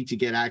a way to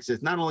get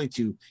access not only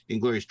to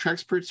Inglorious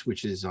Trexperts,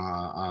 which is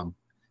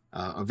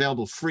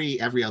available free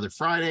every other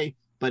Friday,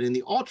 but in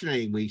the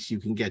alternating weeks, you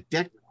can get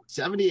Deck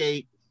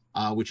 78,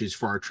 which is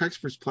for our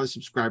Trexperts Plus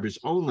subscribers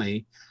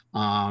only.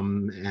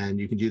 And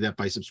you can do that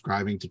by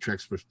subscribing to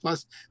Trexperts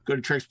Plus. Go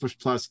to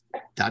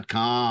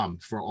TrexpertsPlus.com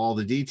for all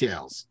the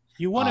details.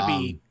 You want to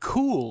be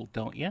cool,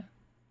 don't you?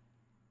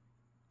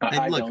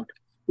 I don't.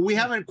 We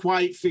haven't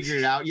quite figured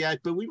it out yet,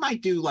 but we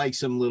might do like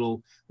some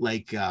little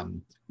like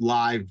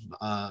live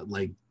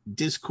like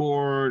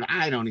Discord.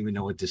 I don't even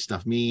know what this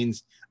stuff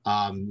means.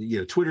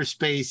 Twitter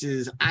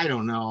Spaces. I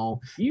don't know.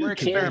 We're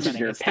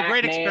experimenting. It's the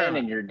great experiment.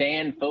 And your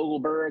Dan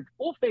Fogelberg.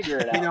 We'll figure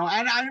it out.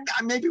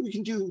 And maybe we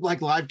can do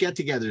like live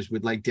get-togethers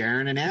with like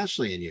Darren and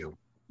Ashley and you.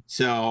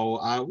 So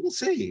we'll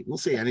see.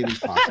 Anything's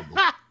possible.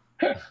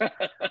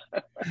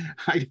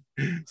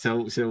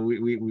 So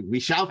we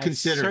shall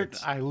consider it.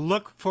 I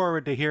look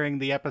forward to hearing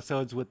the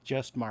episodes with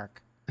just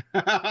Mark.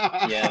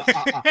 Yes.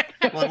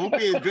 Well, it won't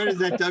be as good as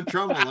that Doug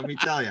Trumbull, let me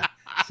tell you.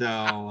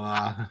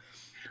 So,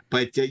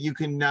 but you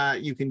can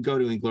go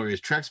to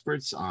Inglorious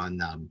Trexperts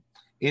on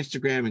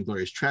Instagram,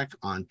 Inglorious Trek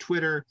on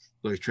Twitter,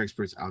 Inglorious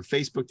Trexperts on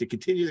Facebook to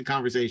continue the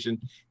conversation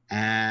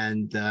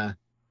and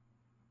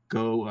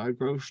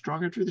grow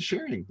stronger through the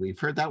sharing. We've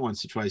heard that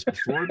once or twice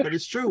before, but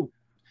it's true.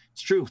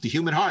 It's true. The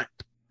human heart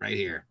right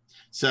here.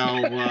 So,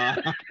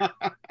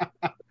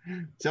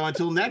 so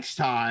until next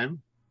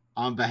time,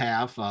 on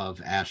behalf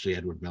of Ashley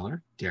Edward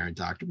Miller, Darren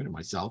Doctorman, and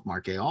myself,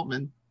 Mark A.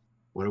 Altman,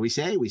 what do we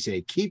say? We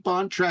say, keep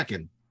on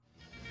trekking.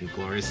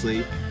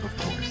 Ingloriously, of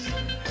course.